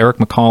spoke with Eric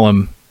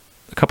McCollum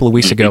a couple of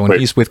weeks ago, and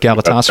he's with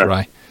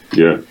Galatasaray.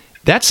 Yeah.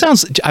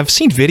 I've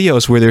seen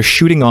videos where they're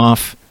shooting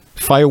off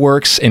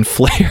fireworks and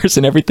flares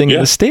and everything in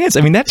the stands.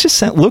 I mean, that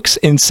just looks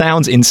and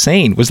sounds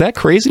insane. Was that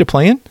crazy to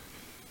play in?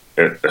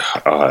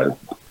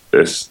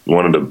 It's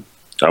one of the,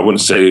 I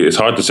wouldn't say, it's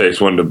hard to say it's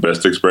one of the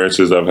best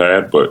experiences I've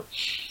had, but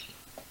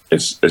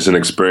it's an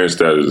experience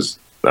that is,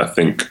 I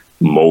think,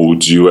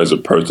 molds you as a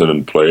person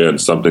and player,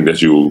 and something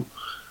that you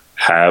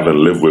have and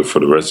live with for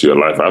the rest of your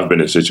life. I've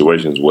been in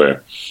situations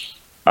where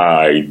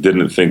I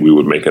didn't think we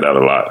would make it out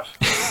alive.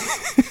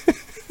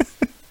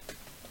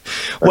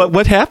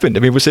 What happened? I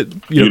mean, was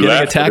it getting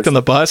attacked on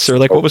the bus, or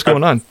what was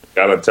going on?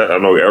 I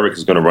know Eric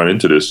is going to run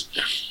into this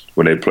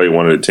when they play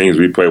one of the teams.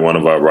 We play one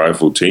of our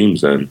rival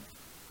teams, and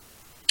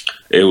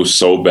it was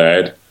so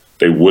bad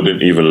they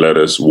wouldn't even let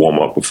us warm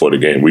up before the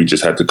game. We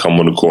just had to come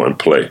on the court and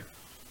play.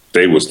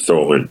 They was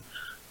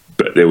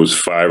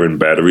firing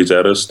batteries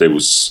at us. They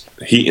was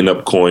heating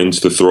up coins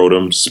to throw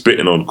them,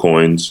 spitting on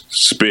coins.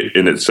 Spit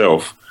in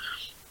itself.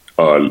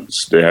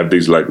 They have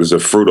these, there's a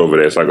fruit over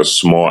there. It's like a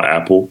small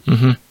apple.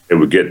 Mm-hmm. They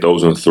would get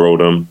those and throw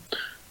them.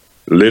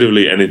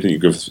 Literally anything you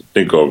could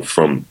think of,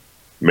 from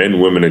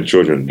men, women, and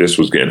children, this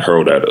was getting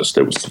hurled at us.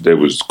 They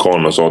was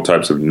calling us all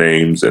types of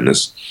names, and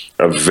it's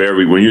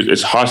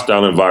it's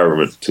hostile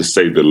environment, to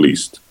say the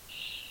least.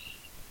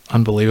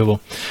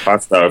 Unbelievable.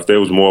 Hostile. If there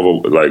was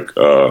more of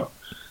a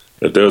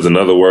if there was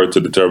another word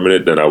to determine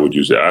it, then I would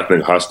use it. I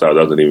think hostile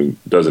doesn't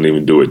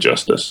even do it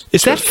justice.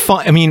 Is that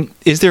fun? I mean,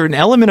 is there an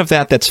element of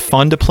that that's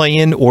fun to play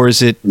in, or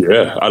is it?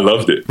 Yeah, I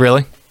loved it.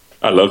 Really?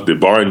 I loved it.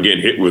 Barring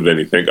getting hit with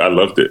anything, I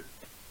loved it.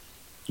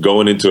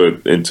 Going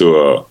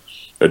into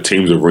a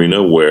team's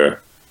arena where,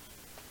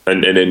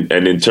 and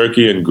in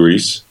Turkey and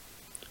Greece,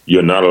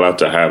 you're not allowed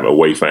to have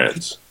away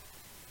fans.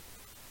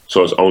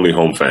 So it's only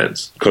home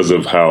fans because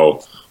of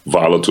how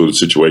volatile the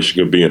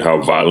situation could be and how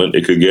violent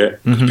it could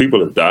get. Mm-hmm. People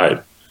have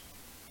died.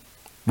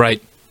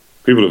 Right.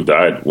 People have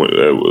died,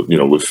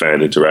 with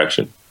fan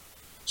interaction.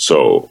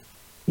 So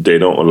they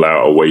don't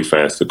allow away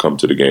fans to come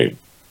to the game.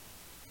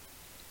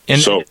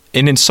 And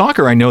in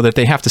soccer, I know that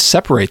they have to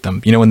separate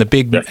them. In the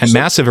big and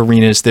massive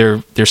arenas,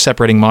 they're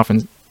separating them off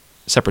in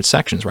separate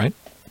sections, right?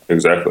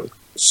 Exactly.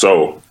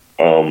 So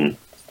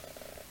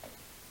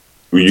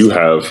you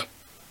have,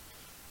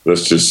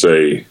 let's just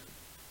say,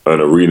 an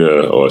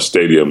arena or a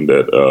stadium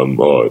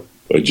or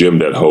a gym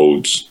that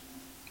holds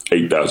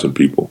 8,000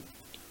 people.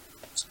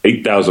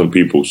 8,000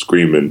 people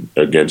screaming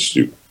against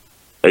you.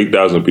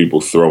 8,000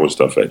 people throwing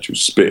stuff at you,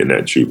 spitting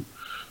at you.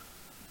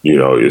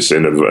 It's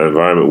in an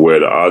environment where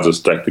the odds are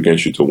stacked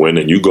against you to win,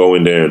 and you go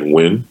in there and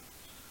win.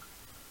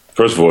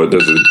 First of all,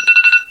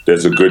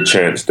 there's a good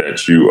chance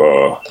that you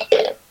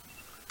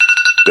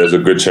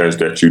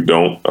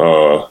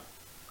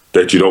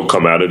don't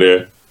come out of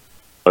there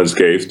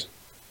unscathed.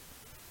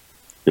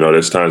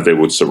 There's times they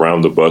would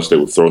surround the bus, they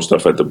would throw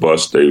stuff at the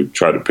bus, they would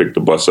try to pick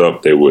the bus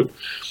up, they would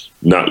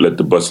not let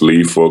the bus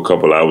leave for a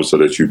couple hours so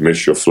that you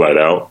miss your flight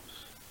out.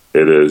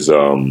 It is,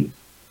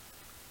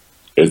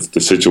 the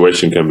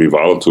situation can be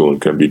volatile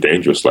and can be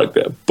dangerous like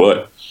that.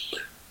 But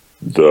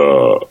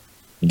the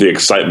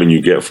excitement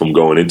you get from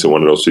going into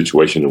one of those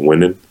situations and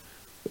winning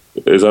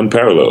is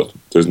unparalleled.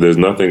 There's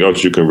nothing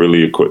else you can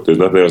really there's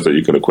nothing else that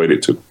you can equate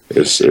it to.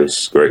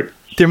 It's great.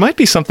 There might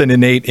be something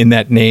innate in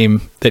that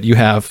name that you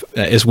have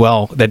as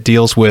well that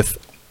deals with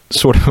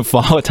sort of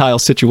volatile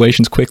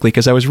situations quickly,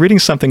 because I was reading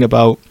something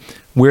about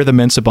where the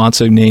Mensah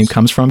Bonsu name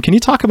comes from. Can you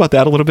talk about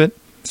that a little bit?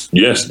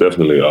 Yes,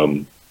 definitely.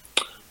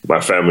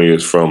 My family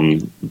is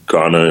from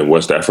Ghana in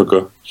West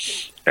Africa,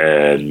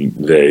 and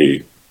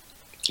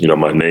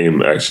my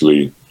name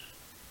actually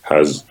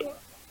has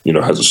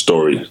a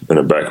story and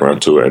a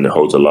background to it, and it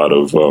holds it's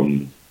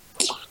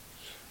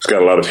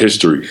got a lot of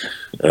history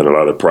and a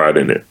lot of pride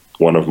in it.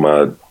 One of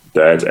my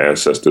dad's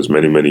ancestors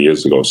many, many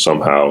years ago,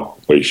 somehow,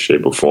 way,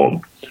 shape, or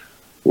form,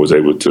 was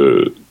able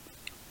to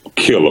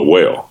kill a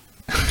whale.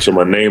 So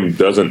my name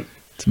doesn't,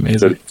 it's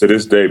amazing. To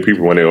this day,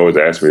 people, when they always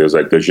ask me, it's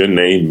like, does your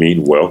name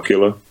mean whale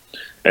killer?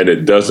 And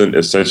it doesn't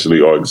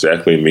essentially or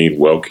exactly mean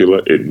whale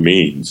killer. It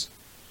means,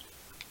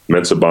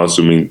 Mensah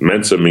Bonsu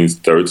Mensah means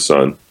third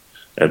son,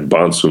 and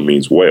Bonsu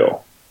means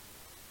whale.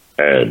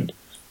 And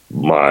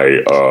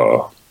my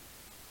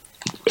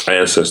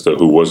ancestor,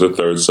 who was a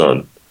third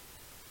son,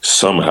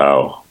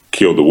 somehow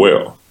killed a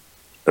whale.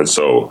 And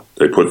so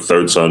they put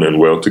third son and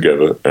whale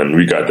together, and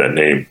we got that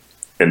name.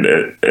 And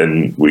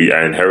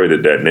I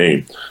inherited that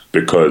name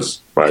because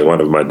one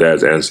of my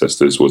dad's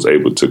ancestors was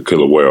able to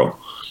kill a whale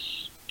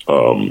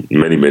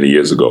many, many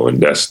years ago.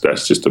 And that's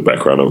just the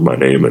background of my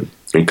name. And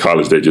in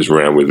college, they just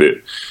ran with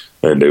it.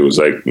 And they was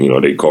like,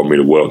 they called me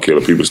the whale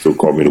killer. People still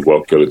call me the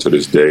whale killer to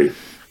this day.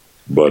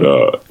 But,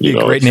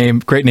 great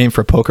name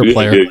for a poker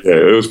player. Yeah,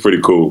 it was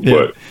pretty cool. Yeah.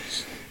 But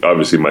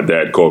obviously my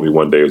dad called me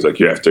one day. He was like,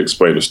 you have to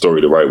explain the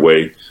story the right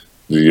way.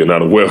 You're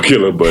not a whale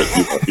killer, but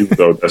even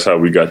though that's how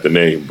we got the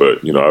name,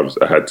 but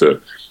I had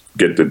to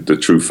get the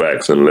true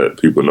facts and let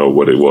people know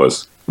what it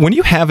was. When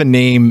you have a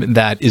name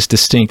that is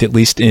distinct, at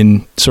least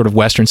in sort of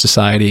Western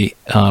society,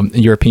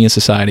 European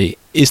society,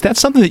 is that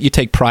something that you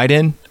take pride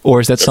in, or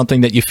is that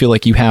something that you feel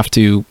like you have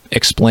to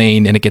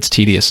explain and it gets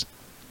tedious?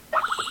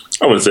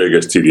 I wouldn't say it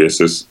gets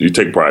tedious. You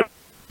take pride,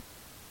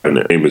 and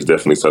the name is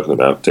definitely something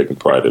that I've taken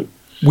pride in.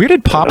 Where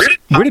did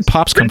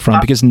Pops come from?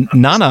 Because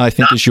Nana, I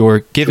think, is your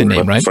given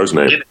name, right? First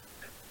name.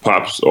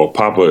 Pops or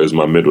Papa is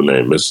my middle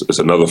name. It's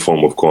another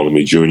form of calling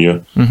me Junior.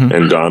 Mm-hmm.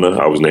 In Ghana,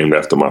 I was named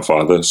after my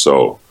father,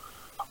 so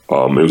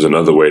it was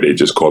another way they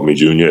just called me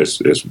Junior.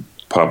 It's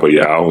Papa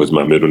Yao is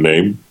my middle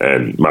name,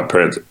 and my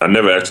parents. I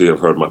never actually have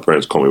heard my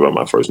parents call me by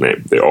my first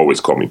name. They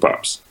always call me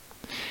Pops.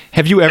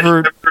 Have you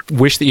ever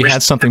wished that you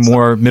had something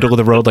more middle of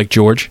the road like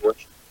George?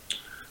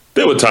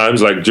 There were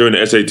times, like during the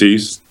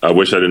SATs, I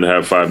wish I didn't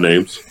have 5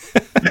 names,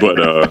 but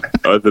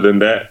other than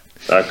that,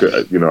 I could.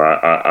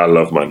 I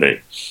love my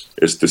name.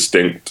 It's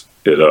distinct.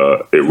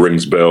 It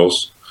rings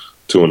bells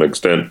to an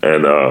extent,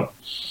 and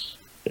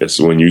it's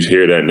when you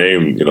hear that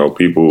name,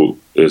 people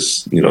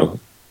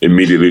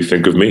immediately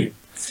think of me.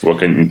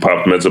 Working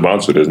Pop Mensah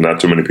Bonsu. There's not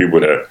too many people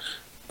that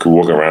could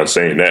walk around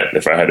saying that.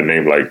 If I had a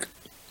name like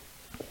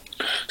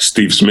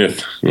Steve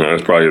Smith,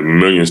 there's probably a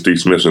million Steve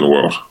Smiths in the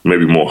world,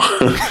 maybe more.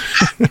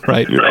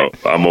 Right.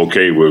 I'm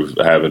okay with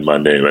having my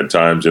name. At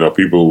times,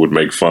 people would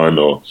make fun,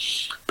 or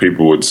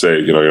people would say,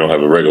 you don't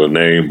have a regular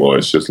name, or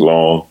it's just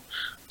long.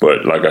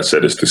 But like I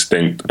said, it's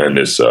distinct, and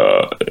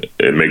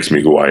it makes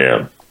me who I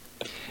am.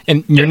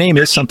 And your name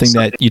is something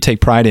that you take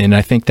pride in.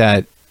 I think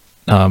that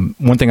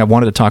one thing I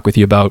wanted to talk with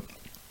you about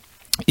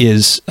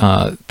is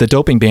the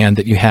doping ban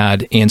that you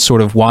had, and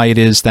sort of why it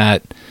is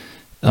that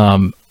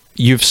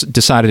you've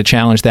decided to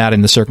challenge that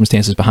and the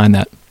circumstances behind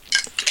that.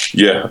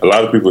 Yeah, a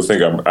lot of people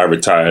think I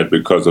retired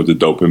because of the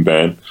doping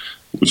ban,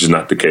 which is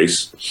not the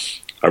case.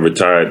 I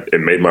retired. It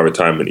made my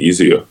retirement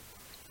easier,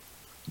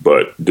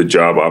 but the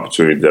job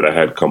opportunity that I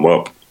had come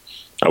up,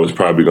 I was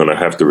probably going to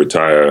have to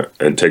retire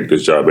and take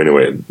this job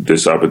anyway.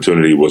 This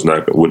opportunity would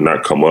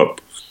not come up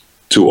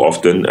too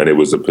often, and it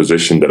was a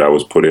position that I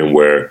was put in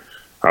where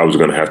I was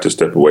going to have to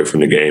step away from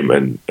the game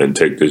and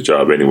take this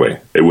job anyway.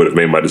 It would have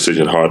made my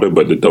decision harder,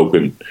 but the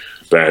doping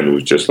ban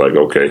was just like,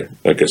 okay,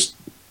 I guess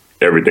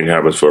everything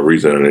happens for a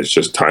reason, and it's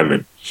just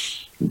timing.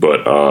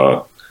 But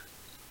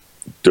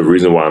the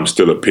reason why I'm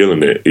still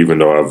appealing it, even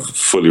though I've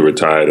fully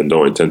retired and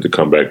don't intend to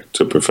come back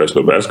to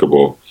professional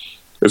basketball,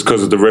 is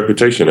because of the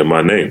reputation in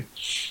my name.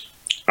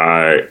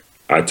 I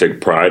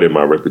take pride in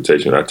my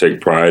reputation. I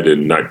take pride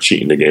in not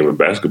cheating the game of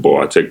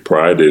basketball. I take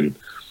pride in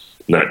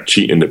not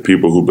cheating the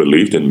people who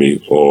believed in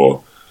me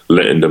or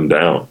letting them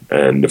down.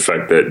 And the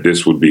fact that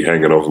this would be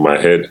hanging over my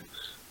head,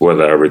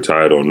 whether I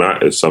retired or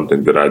not, is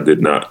something that I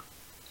did not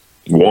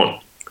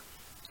want,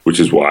 which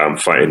is why I'm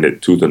fighting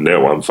it tooth and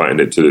nail. I'm fighting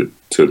it to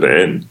the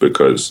end,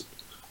 because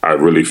I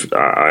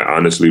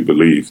honestly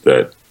believe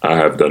that I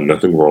have done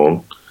nothing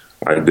wrong.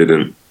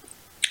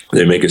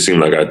 They make it seem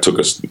like I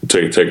taken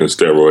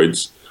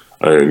steroids.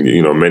 And,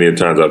 many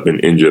times I've been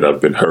injured,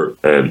 I've been hurt,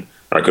 and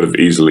I could have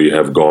easily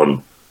have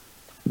gone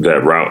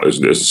that route.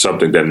 It's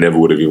something that never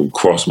would have even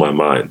crossed my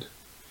mind.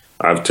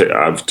 I've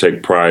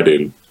take pride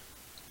in,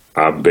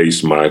 I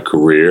base my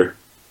career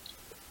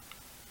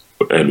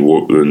and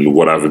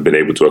what I've been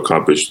able to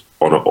accomplish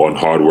on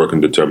hard work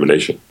and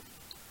determination.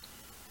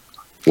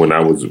 When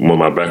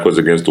my back was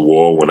against the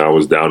wall, when I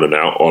was down and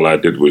out, all I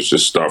did was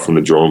just start from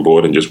the drawing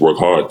board and just work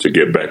hard to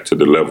get back to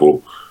the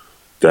level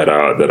that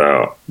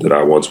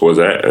I once was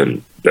at.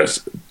 And that's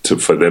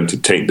for them to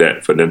taint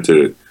that, for them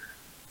to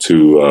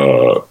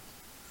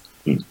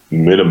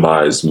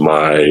minimize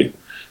my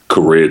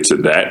career to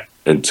that,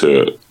 and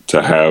to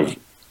have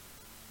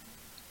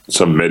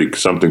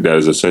something that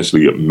is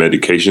essentially a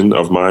medication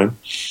of mine.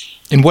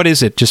 And what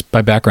is it, just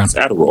by background?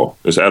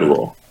 It's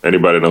Adderall.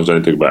 Anybody that knows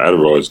anything about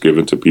Adderall, is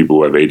given to people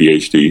who have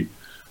ADHD,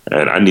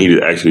 and I need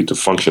it actually to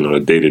function on a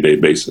day-to-day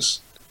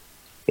basis.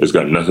 It's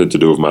got nothing to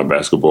do with my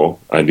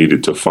basketball. I need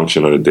it to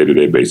function on a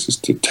day-to-day basis,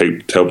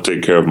 to help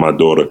take care of my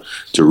daughter,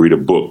 to read a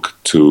book,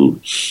 to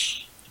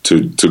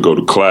go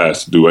to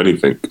class, to do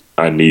anything.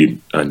 I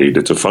need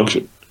it to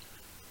function.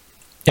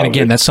 And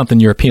again, that's something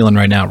you're appealing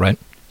right now, right?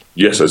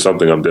 Yes, it's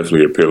something I'm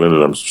definitely appealing,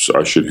 and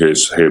I should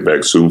hear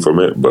back soon from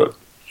it. But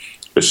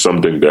it's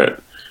something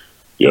that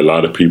a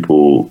lot of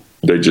people,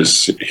 they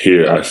just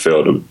hear I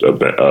failed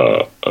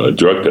a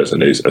drug test,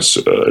 and they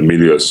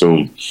immediately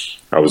assume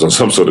I was on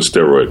some sort of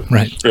steroid.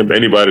 Right. And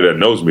anybody that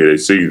knows me, they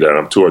see that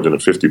I'm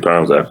 250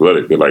 pounds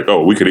athletic. They're like,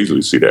 oh, we could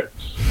easily see that.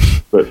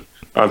 But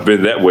I've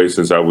been that way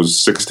since I was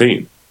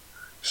 16.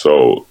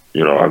 So,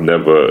 I've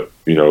never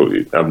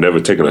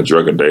taken a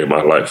drug a day in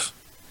my life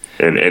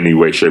in any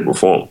way, shape, or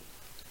form.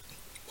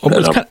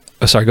 Well,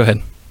 sorry, go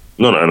ahead.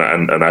 No,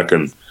 and I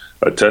can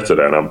attest to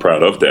that, and I'm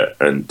proud of that.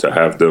 And to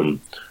have them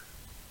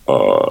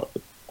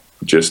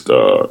just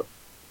to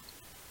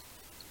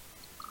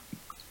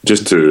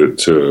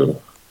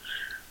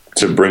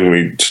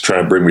try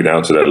and bring me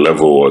down to that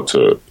level, or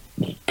to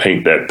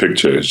paint that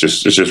picture, it's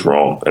just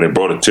wrong. And it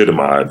brought a tear to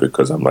my eye,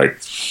 because I'm like,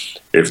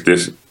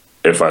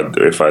 if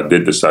I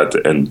did decide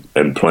to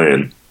end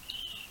playing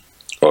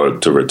or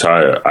to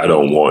retire, I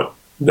don't want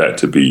that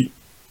to be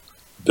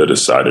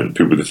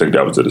people to think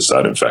that was the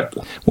deciding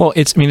factor. Well,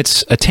 it's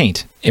a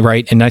taint,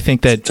 right? And I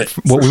think that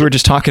what we were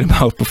just talking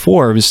about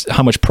before was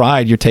how much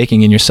pride you're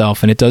taking in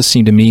yourself. And it does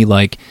seem to me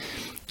like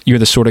you're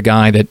the sort of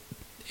guy that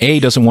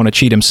A, doesn't want to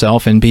cheat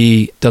himself, and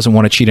B, doesn't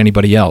want to cheat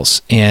anybody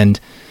else. And,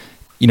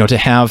 to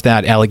have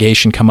that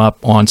allegation come up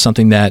on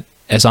something that,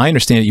 as I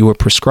understand it, you were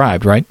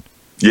prescribed, right?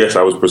 Yes,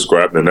 I was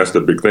prescribed, and that's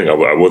the big thing. I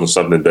wasn't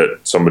something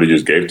that somebody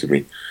just gave to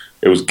me.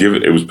 It was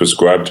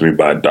prescribed to me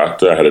by a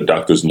doctor. I had a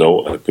doctor's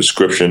note, a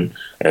prescription,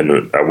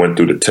 and I went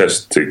through the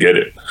test to get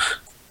it.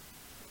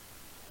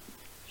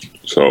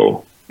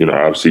 So, I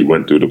obviously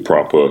went through the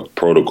proper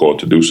protocol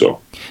to do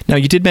so. Now,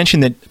 you did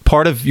mention that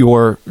part of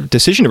your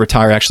decision to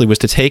retire actually was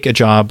to take a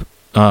job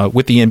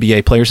with the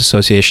NBA Players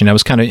Association. I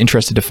was kind of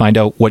interested to find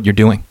out what you're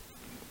doing.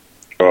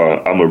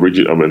 I'm a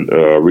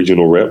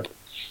regional rep,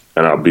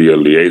 and I'll be a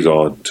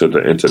liaison to the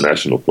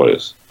international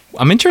players.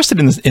 I'm interested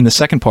in the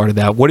second part of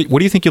that. What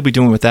do you think you'll be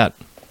doing with that?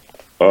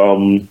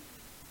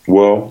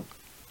 Well,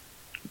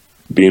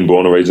 being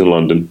born and raised in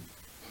London,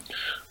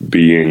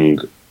 going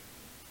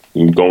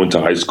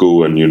to high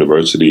school and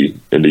university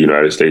in the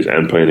United States,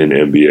 and playing in the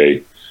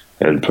NBA,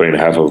 and playing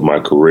half of my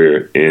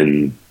career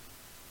in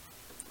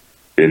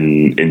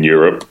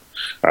Europe,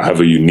 I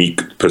have a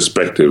unique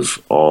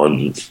perspective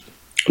on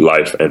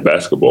life and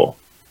basketball.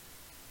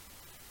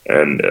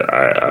 And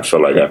I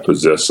feel like I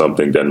possess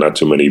something that not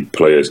too many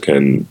players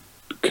can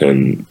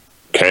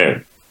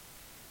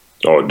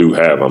or do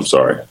have. I'm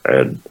sorry.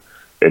 And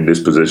in this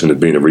position of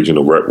being a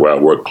regional rep, where I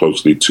work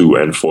closely to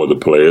and for the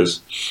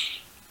players,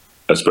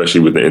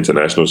 especially with the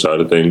international side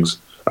of things,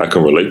 I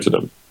can relate to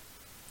them.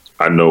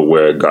 I know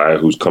where a guy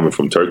who's coming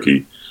from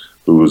Turkey,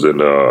 who's in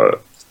a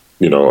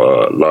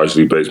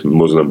largely based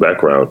Muslim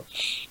background,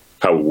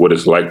 what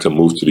it's like to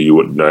move to the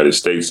United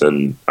States.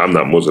 And I'm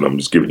not Muslim, I'm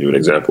just giving you an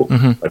example.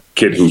 Mm-hmm. A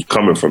kid who's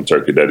coming from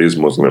Turkey that is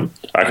Muslim,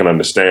 I can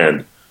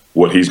understand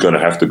what he's going to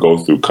have to go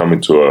through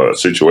coming to a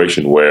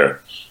situation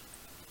where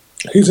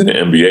he's in the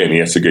NBA and he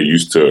has to get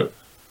used to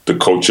the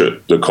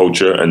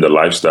culture and the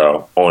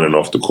lifestyle on and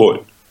off the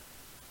court.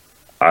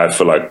 I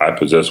feel like I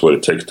possess what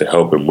it takes to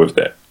help him with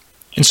that.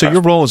 And so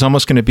your role is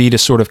almost going to be to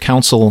sort of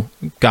counsel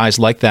guys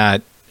like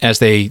that as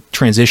they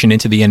transition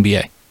into the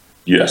NBA.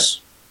 Yes,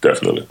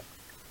 definitely.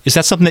 Is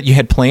that something that you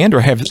had planned or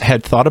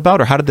had thought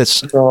about, or how did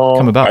this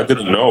come about? I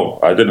didn't know.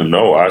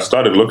 I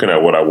started looking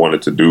at what I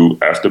wanted to do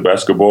after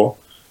basketball.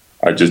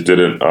 I just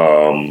didn't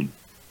know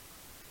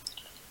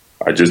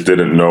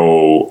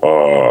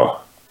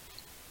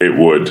it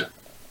would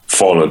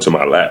fall into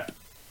my lap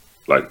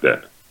like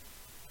that.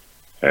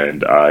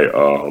 And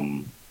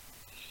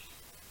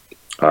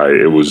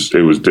it was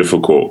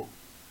difficult.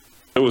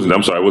 It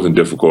wasn't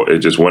difficult. It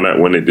just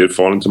when it did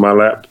fall into my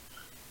lap,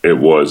 it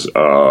was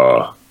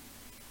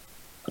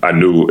I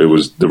knew it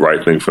was the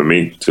right thing for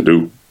me to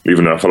do.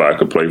 Even though I felt like I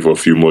could play for a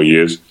few more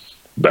years,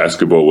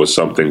 basketball was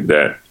something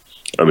that,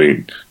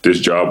 this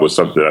job was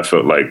something that I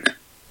felt like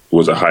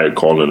was a higher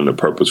calling and a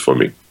purpose for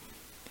me.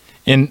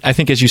 And I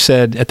think, as you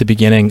said at the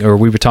beginning, or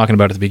we were talking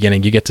about at the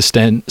beginning, you get to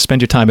spend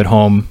your time at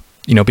home,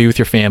 be with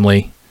your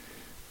family,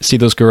 see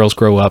those girls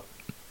grow up,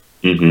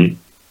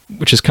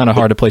 which is kind of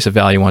hard to place a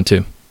value on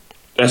too.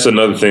 That's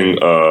another thing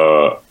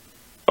that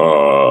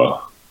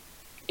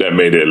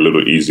made it a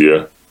little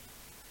easier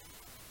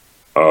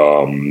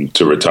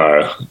to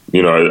retire.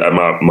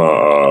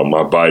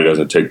 My body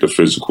doesn't take the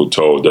physical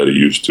toll that it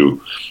used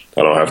to.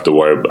 I don't have to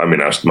worry.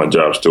 My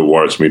job still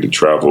warrants me to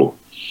travel,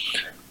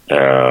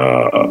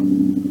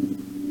 and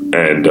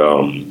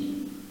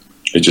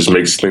it just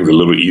makes things a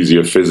little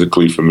easier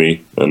physically for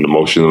me and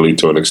emotionally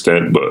to an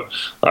extent. But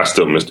I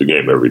still miss the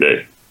game every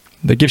day.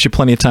 That gives you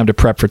plenty of time to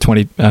prep for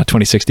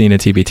 2016 at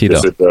TBT, though.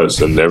 Yes, it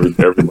does. And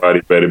everybody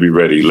better be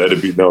ready. Let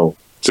it be known.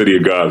 City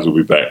of Gods will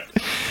be back.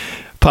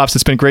 Pops,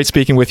 it's been great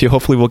speaking with you.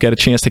 Hopefully we'll get a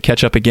chance to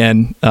catch up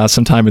again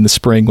sometime in the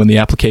spring when the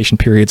application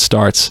period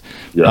starts.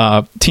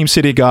 Yeah. Team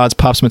City of Gods,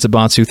 Pops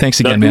Mensah-Bonsu,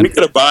 thanks again, man. We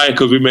could have buy it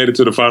because we made it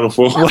to the Final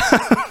Four.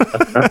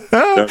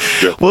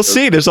 We'll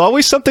see. There's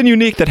always something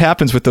unique that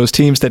happens with those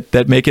teams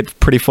that make it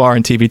pretty far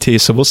in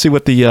TBT. So we'll see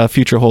what the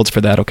future holds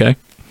for that, okay?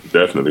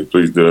 Definitely.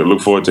 Please do.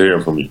 Look forward to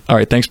hearing from you. All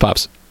right. Thanks,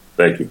 Pops.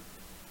 Thank you.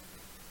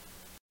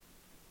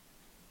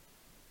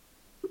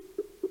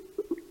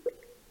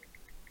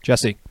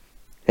 Jesse.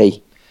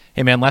 Hey.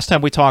 Hey, man, last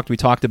time we talked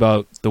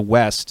about the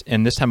West,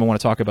 and this time I want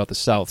to talk about the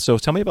South. So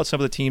tell me about some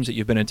of the teams that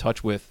you've been in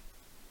touch with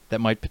that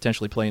might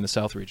potentially play in the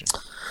South region.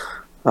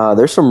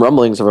 There's some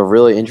rumblings of a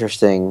really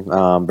interesting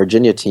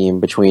Virginia team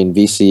between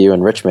VCU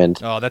and Richmond.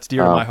 Oh, that's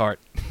dear to my heart.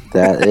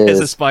 That is. As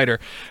a Spider.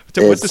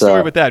 What's the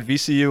story with that,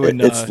 VCU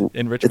and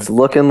Richmond? It's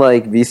looking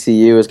like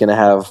VCU is going to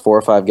have 4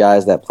 or 5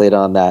 guys that played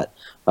on that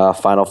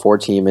Final Four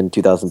team in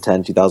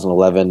 2010,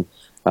 2011.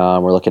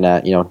 We're looking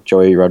at,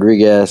 Joey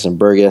Rodriguez and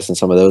Burgess and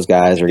some of those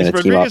guys are going to team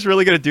up. Is Rodriguez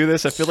really going to do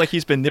this? I feel like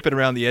he's been nipping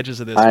around the edges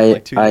of this for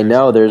like 2 years. I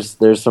know.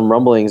 There's some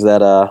rumblings that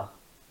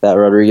that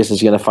Rodriguez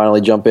is going to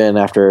finally jump in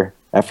after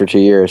 2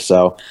 years.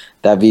 So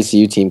that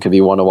VCU team could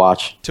be one to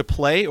watch. To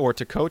play or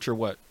to coach or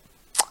what?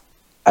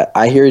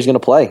 I hear he's going to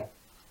play.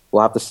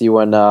 We'll have to see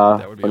when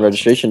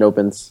registration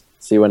opens.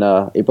 See when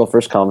April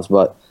 1st comes,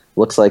 but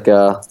looks like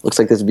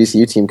this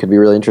VCU team could be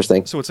really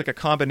interesting. So it's like a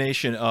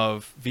combination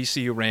of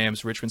VCU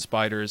Rams, Richmond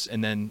Spiders,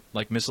 and then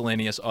like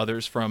miscellaneous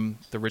others from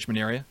the Richmond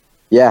area?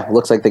 Yeah,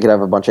 looks like they could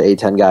have a bunch of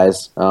A-10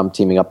 guys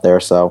teaming up there,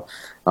 so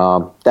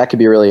that could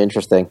be really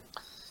interesting.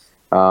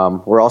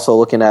 We're also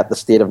looking at the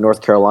state of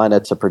North Carolina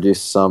to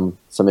produce some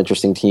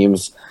interesting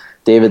teams.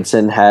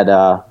 Davidson had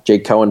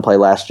Jake Cohen play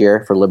last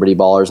year for Liberty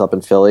Ballers up in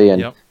Philly,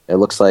 and It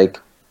looks like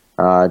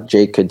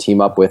Jake could team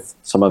up with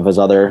some of his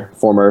other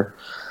former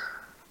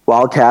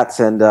Wildcats,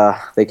 and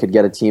they could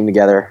get a team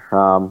together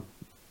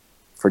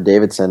for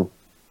Davidson.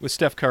 With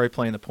Steph Curry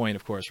playing the point,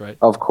 of course, right?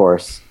 Of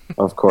course.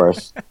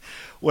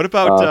 What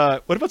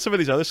about some of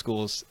these other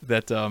schools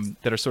that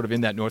are sort of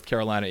in that North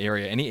Carolina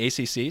area? Any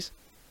ACCs?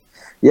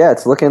 Yeah,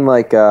 it's looking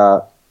like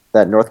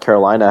that North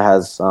Carolina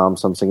has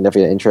some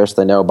significant interest.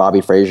 I know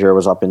Bobby Frazier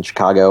was up in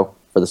Chicago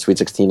for the Sweet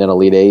 16 and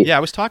Elite 8. Yeah, I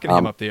was talking to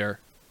him up there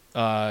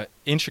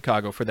in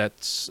Chicago for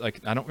that.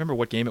 I don't remember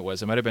what game it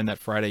was. It might have been that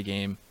Friday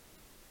game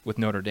with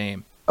Notre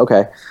Dame.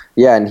 Okay.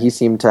 Yeah, and he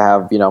seemed to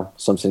have,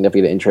 some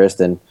significant interest,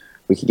 and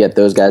we could get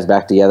those guys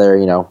back together,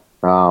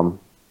 Jawad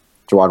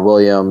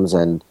Williams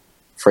and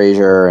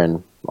Frazier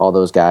and all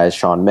those guys,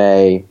 Sean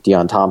May,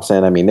 Deion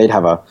Thompson. I mean, they'd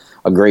have a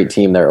great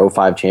team, their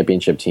 05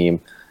 championship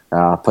team.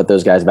 Put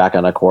those guys back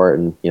on the court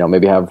and,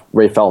 maybe have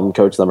Ray Felton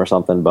coach them or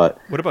something. But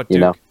what about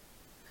Duke?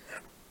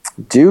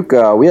 Duke,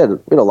 we had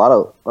a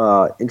lot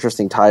of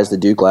interesting ties to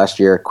Duke last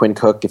year. Quinn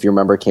Cook, if you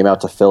remember, came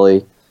out to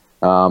Philly,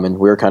 and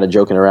we were kind of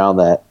joking around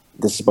that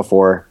this is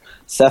before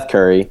Seth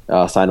Curry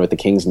signed with the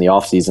Kings in the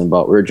offseason,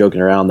 but we were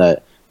joking around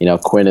that,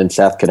 Quinn and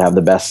Seth could have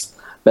the best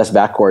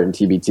backcourt in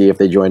TBT if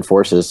they joined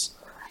forces.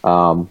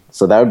 So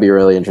that would be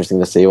really interesting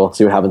to see. We'll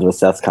see what happens with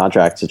Seth's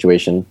contract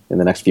situation in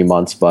the next few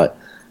months. But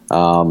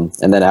and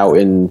then out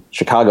in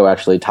Chicago,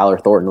 actually, Tyler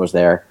Thornton was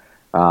there,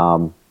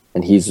 and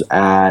he's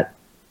I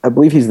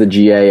believe he's the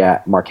GA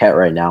at Marquette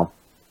right now.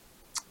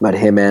 But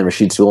him and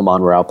Rashid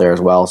Suleiman were out there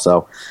as well.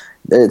 So,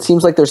 it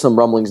seems like there's some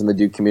rumblings in the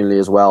Duke community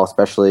as well,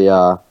 especially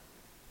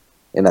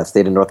in that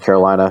state of North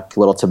Carolina. A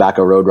little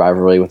Tobacco Road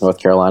rivalry with North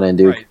Carolina and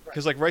Duke. Right,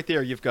 because like right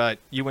there, you've got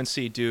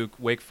UNC, Duke,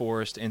 Wake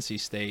Forest, NC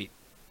State.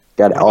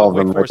 Got all of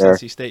them Wake right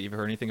Forest, there. NC State. You've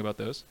heard anything about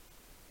those?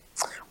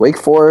 Wake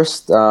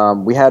Forest,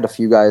 we had a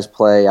few guys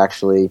play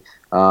actually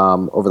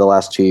over the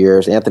last 2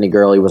 years. Anthony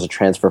Gurley was a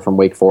transfer from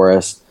Wake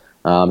Forest.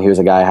 He was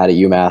a guy I had at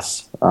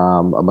UMass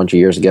a bunch of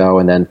years ago,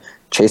 and then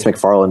Chase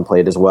McFarland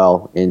played as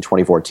well in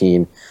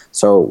 2014.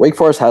 So Wake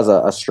Forest has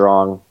a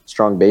strong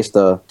base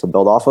to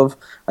build off of.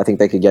 I think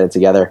they could get it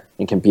together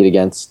and compete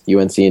against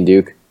UNC and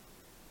Duke.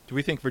 Do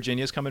we think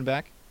Virginia's coming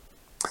back?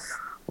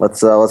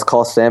 Let's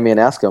call Sammy and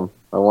ask him.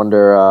 I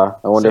wonder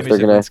if they're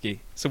going to.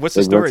 So what's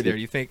the story there?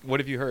 You think?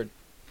 What have you heard?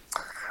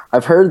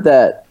 I've heard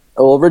that.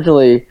 Well,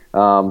 originally,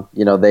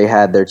 they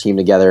had their team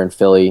together in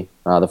Philly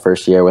the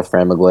first year with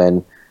Fran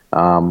McGlynn,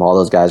 all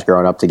those guys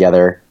growing up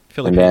together.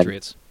 Philly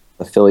Patriots.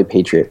 The Philly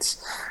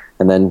Patriots.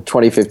 And then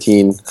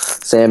 2015,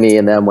 Sammy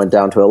and them went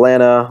down to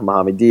Atlanta.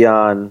 Mohamed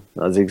Dion,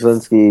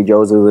 Zielinski,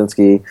 Joe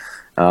Zielinski,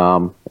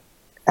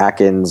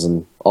 Atkins,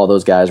 and all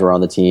those guys were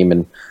on the team.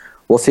 And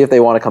we'll see if they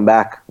want to come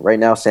back. Right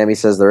now, Sammy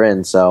says they're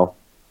in. So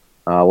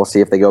we'll see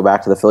if they go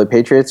back to the Philly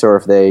Patriots or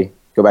if they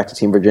go back to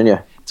Team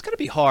Virginia. It's going to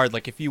be hard.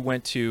 Like if you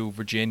went to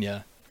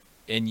Virginia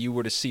and you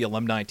were to see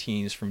alumni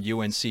teams from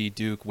UNC,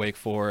 Duke, Wake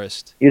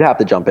Forest. You'd have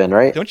to jump in,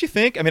 right? Don't you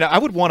think? I mean, I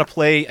would want to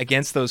play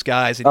against those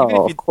guys. And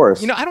even if of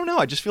course. I don't know.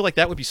 I just feel like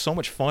that would be so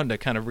much fun to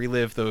kind of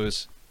relive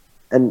those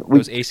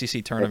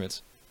ACC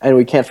tournaments. And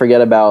we can't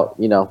forget about,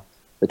 the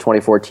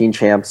 2014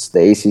 champs,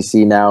 the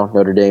ACC now,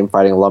 Notre Dame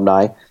Fighting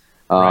Alumni,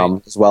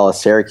 Right. as well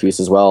as Syracuse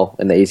as well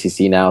in the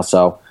ACC now.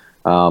 So,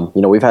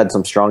 we've had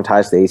some strong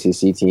ties to the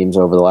ACC teams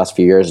over the last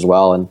few years as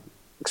well, and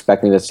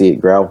expecting to see it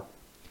grow.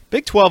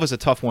 Big 12 is a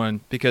tough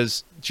one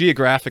because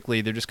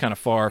geographically they're just kind of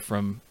far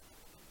from,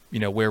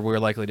 where we're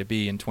likely to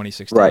be in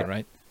 2016,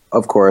 right?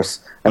 Of course.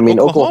 But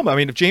Oklahoma,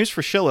 if James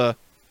Fraschilla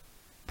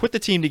put the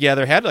team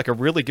together, had like a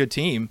really good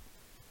team.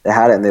 They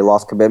had it and they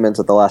lost commitments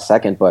at the last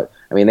second, but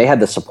they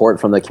had the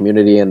support from the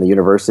community and the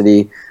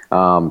university.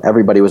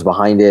 Everybody was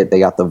behind it. They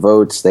got the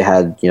votes. They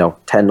had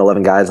 10,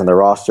 11 guys on their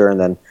roster, and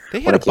then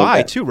they had a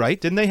bye too, right?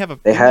 Didn't they have a?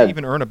 They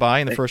even earn a bye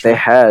in the first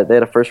round. They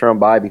had a first round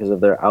bye because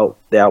of the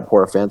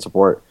outpour of fan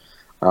support.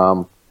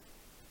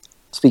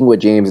 Speaking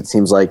with James, it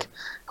seems like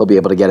he'll be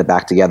able to get it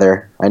back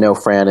together. I know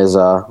Fran is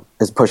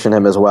pushing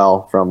him as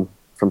well from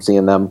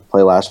seeing them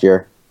play last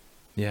year.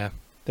 Yeah,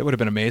 that would have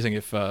been amazing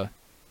if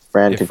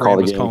Fran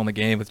was calling the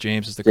game with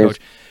James as the coach.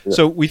 Yeah.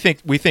 So we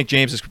think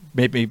James is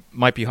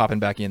might be hopping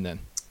back in then.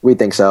 We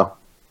think so.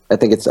 I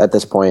think it's at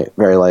this point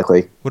very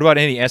likely. What about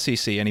any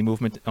SEC? Any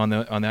movement on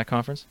that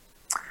conference?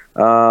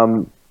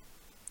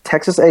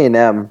 Texas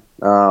A&M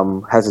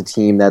has a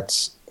team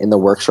that's in the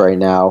works right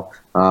now.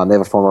 They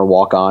have a former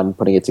walk-on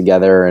putting it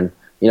together, and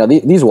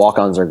these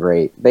walk-ons are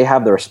great. They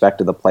have the respect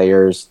of the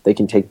players. They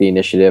can take the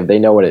initiative. They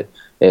know what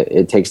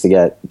it takes to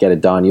get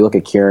it done. You look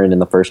at Kieran in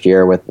the first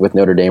year with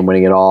Notre Dame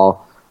winning it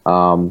all,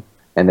 and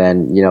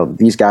then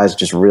these guys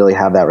just really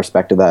have that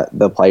respect of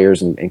the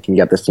players and can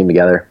get this team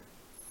together.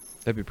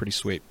 That'd be pretty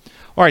sweet.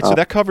 All right, so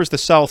that covers the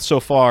South so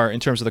far in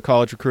terms of the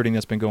college recruiting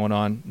that's been going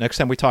on. Next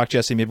time we talk,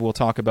 Jesse, maybe we'll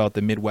talk about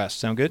the Midwest.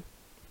 Sound good?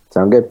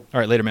 Sound good. All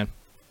right, later, man.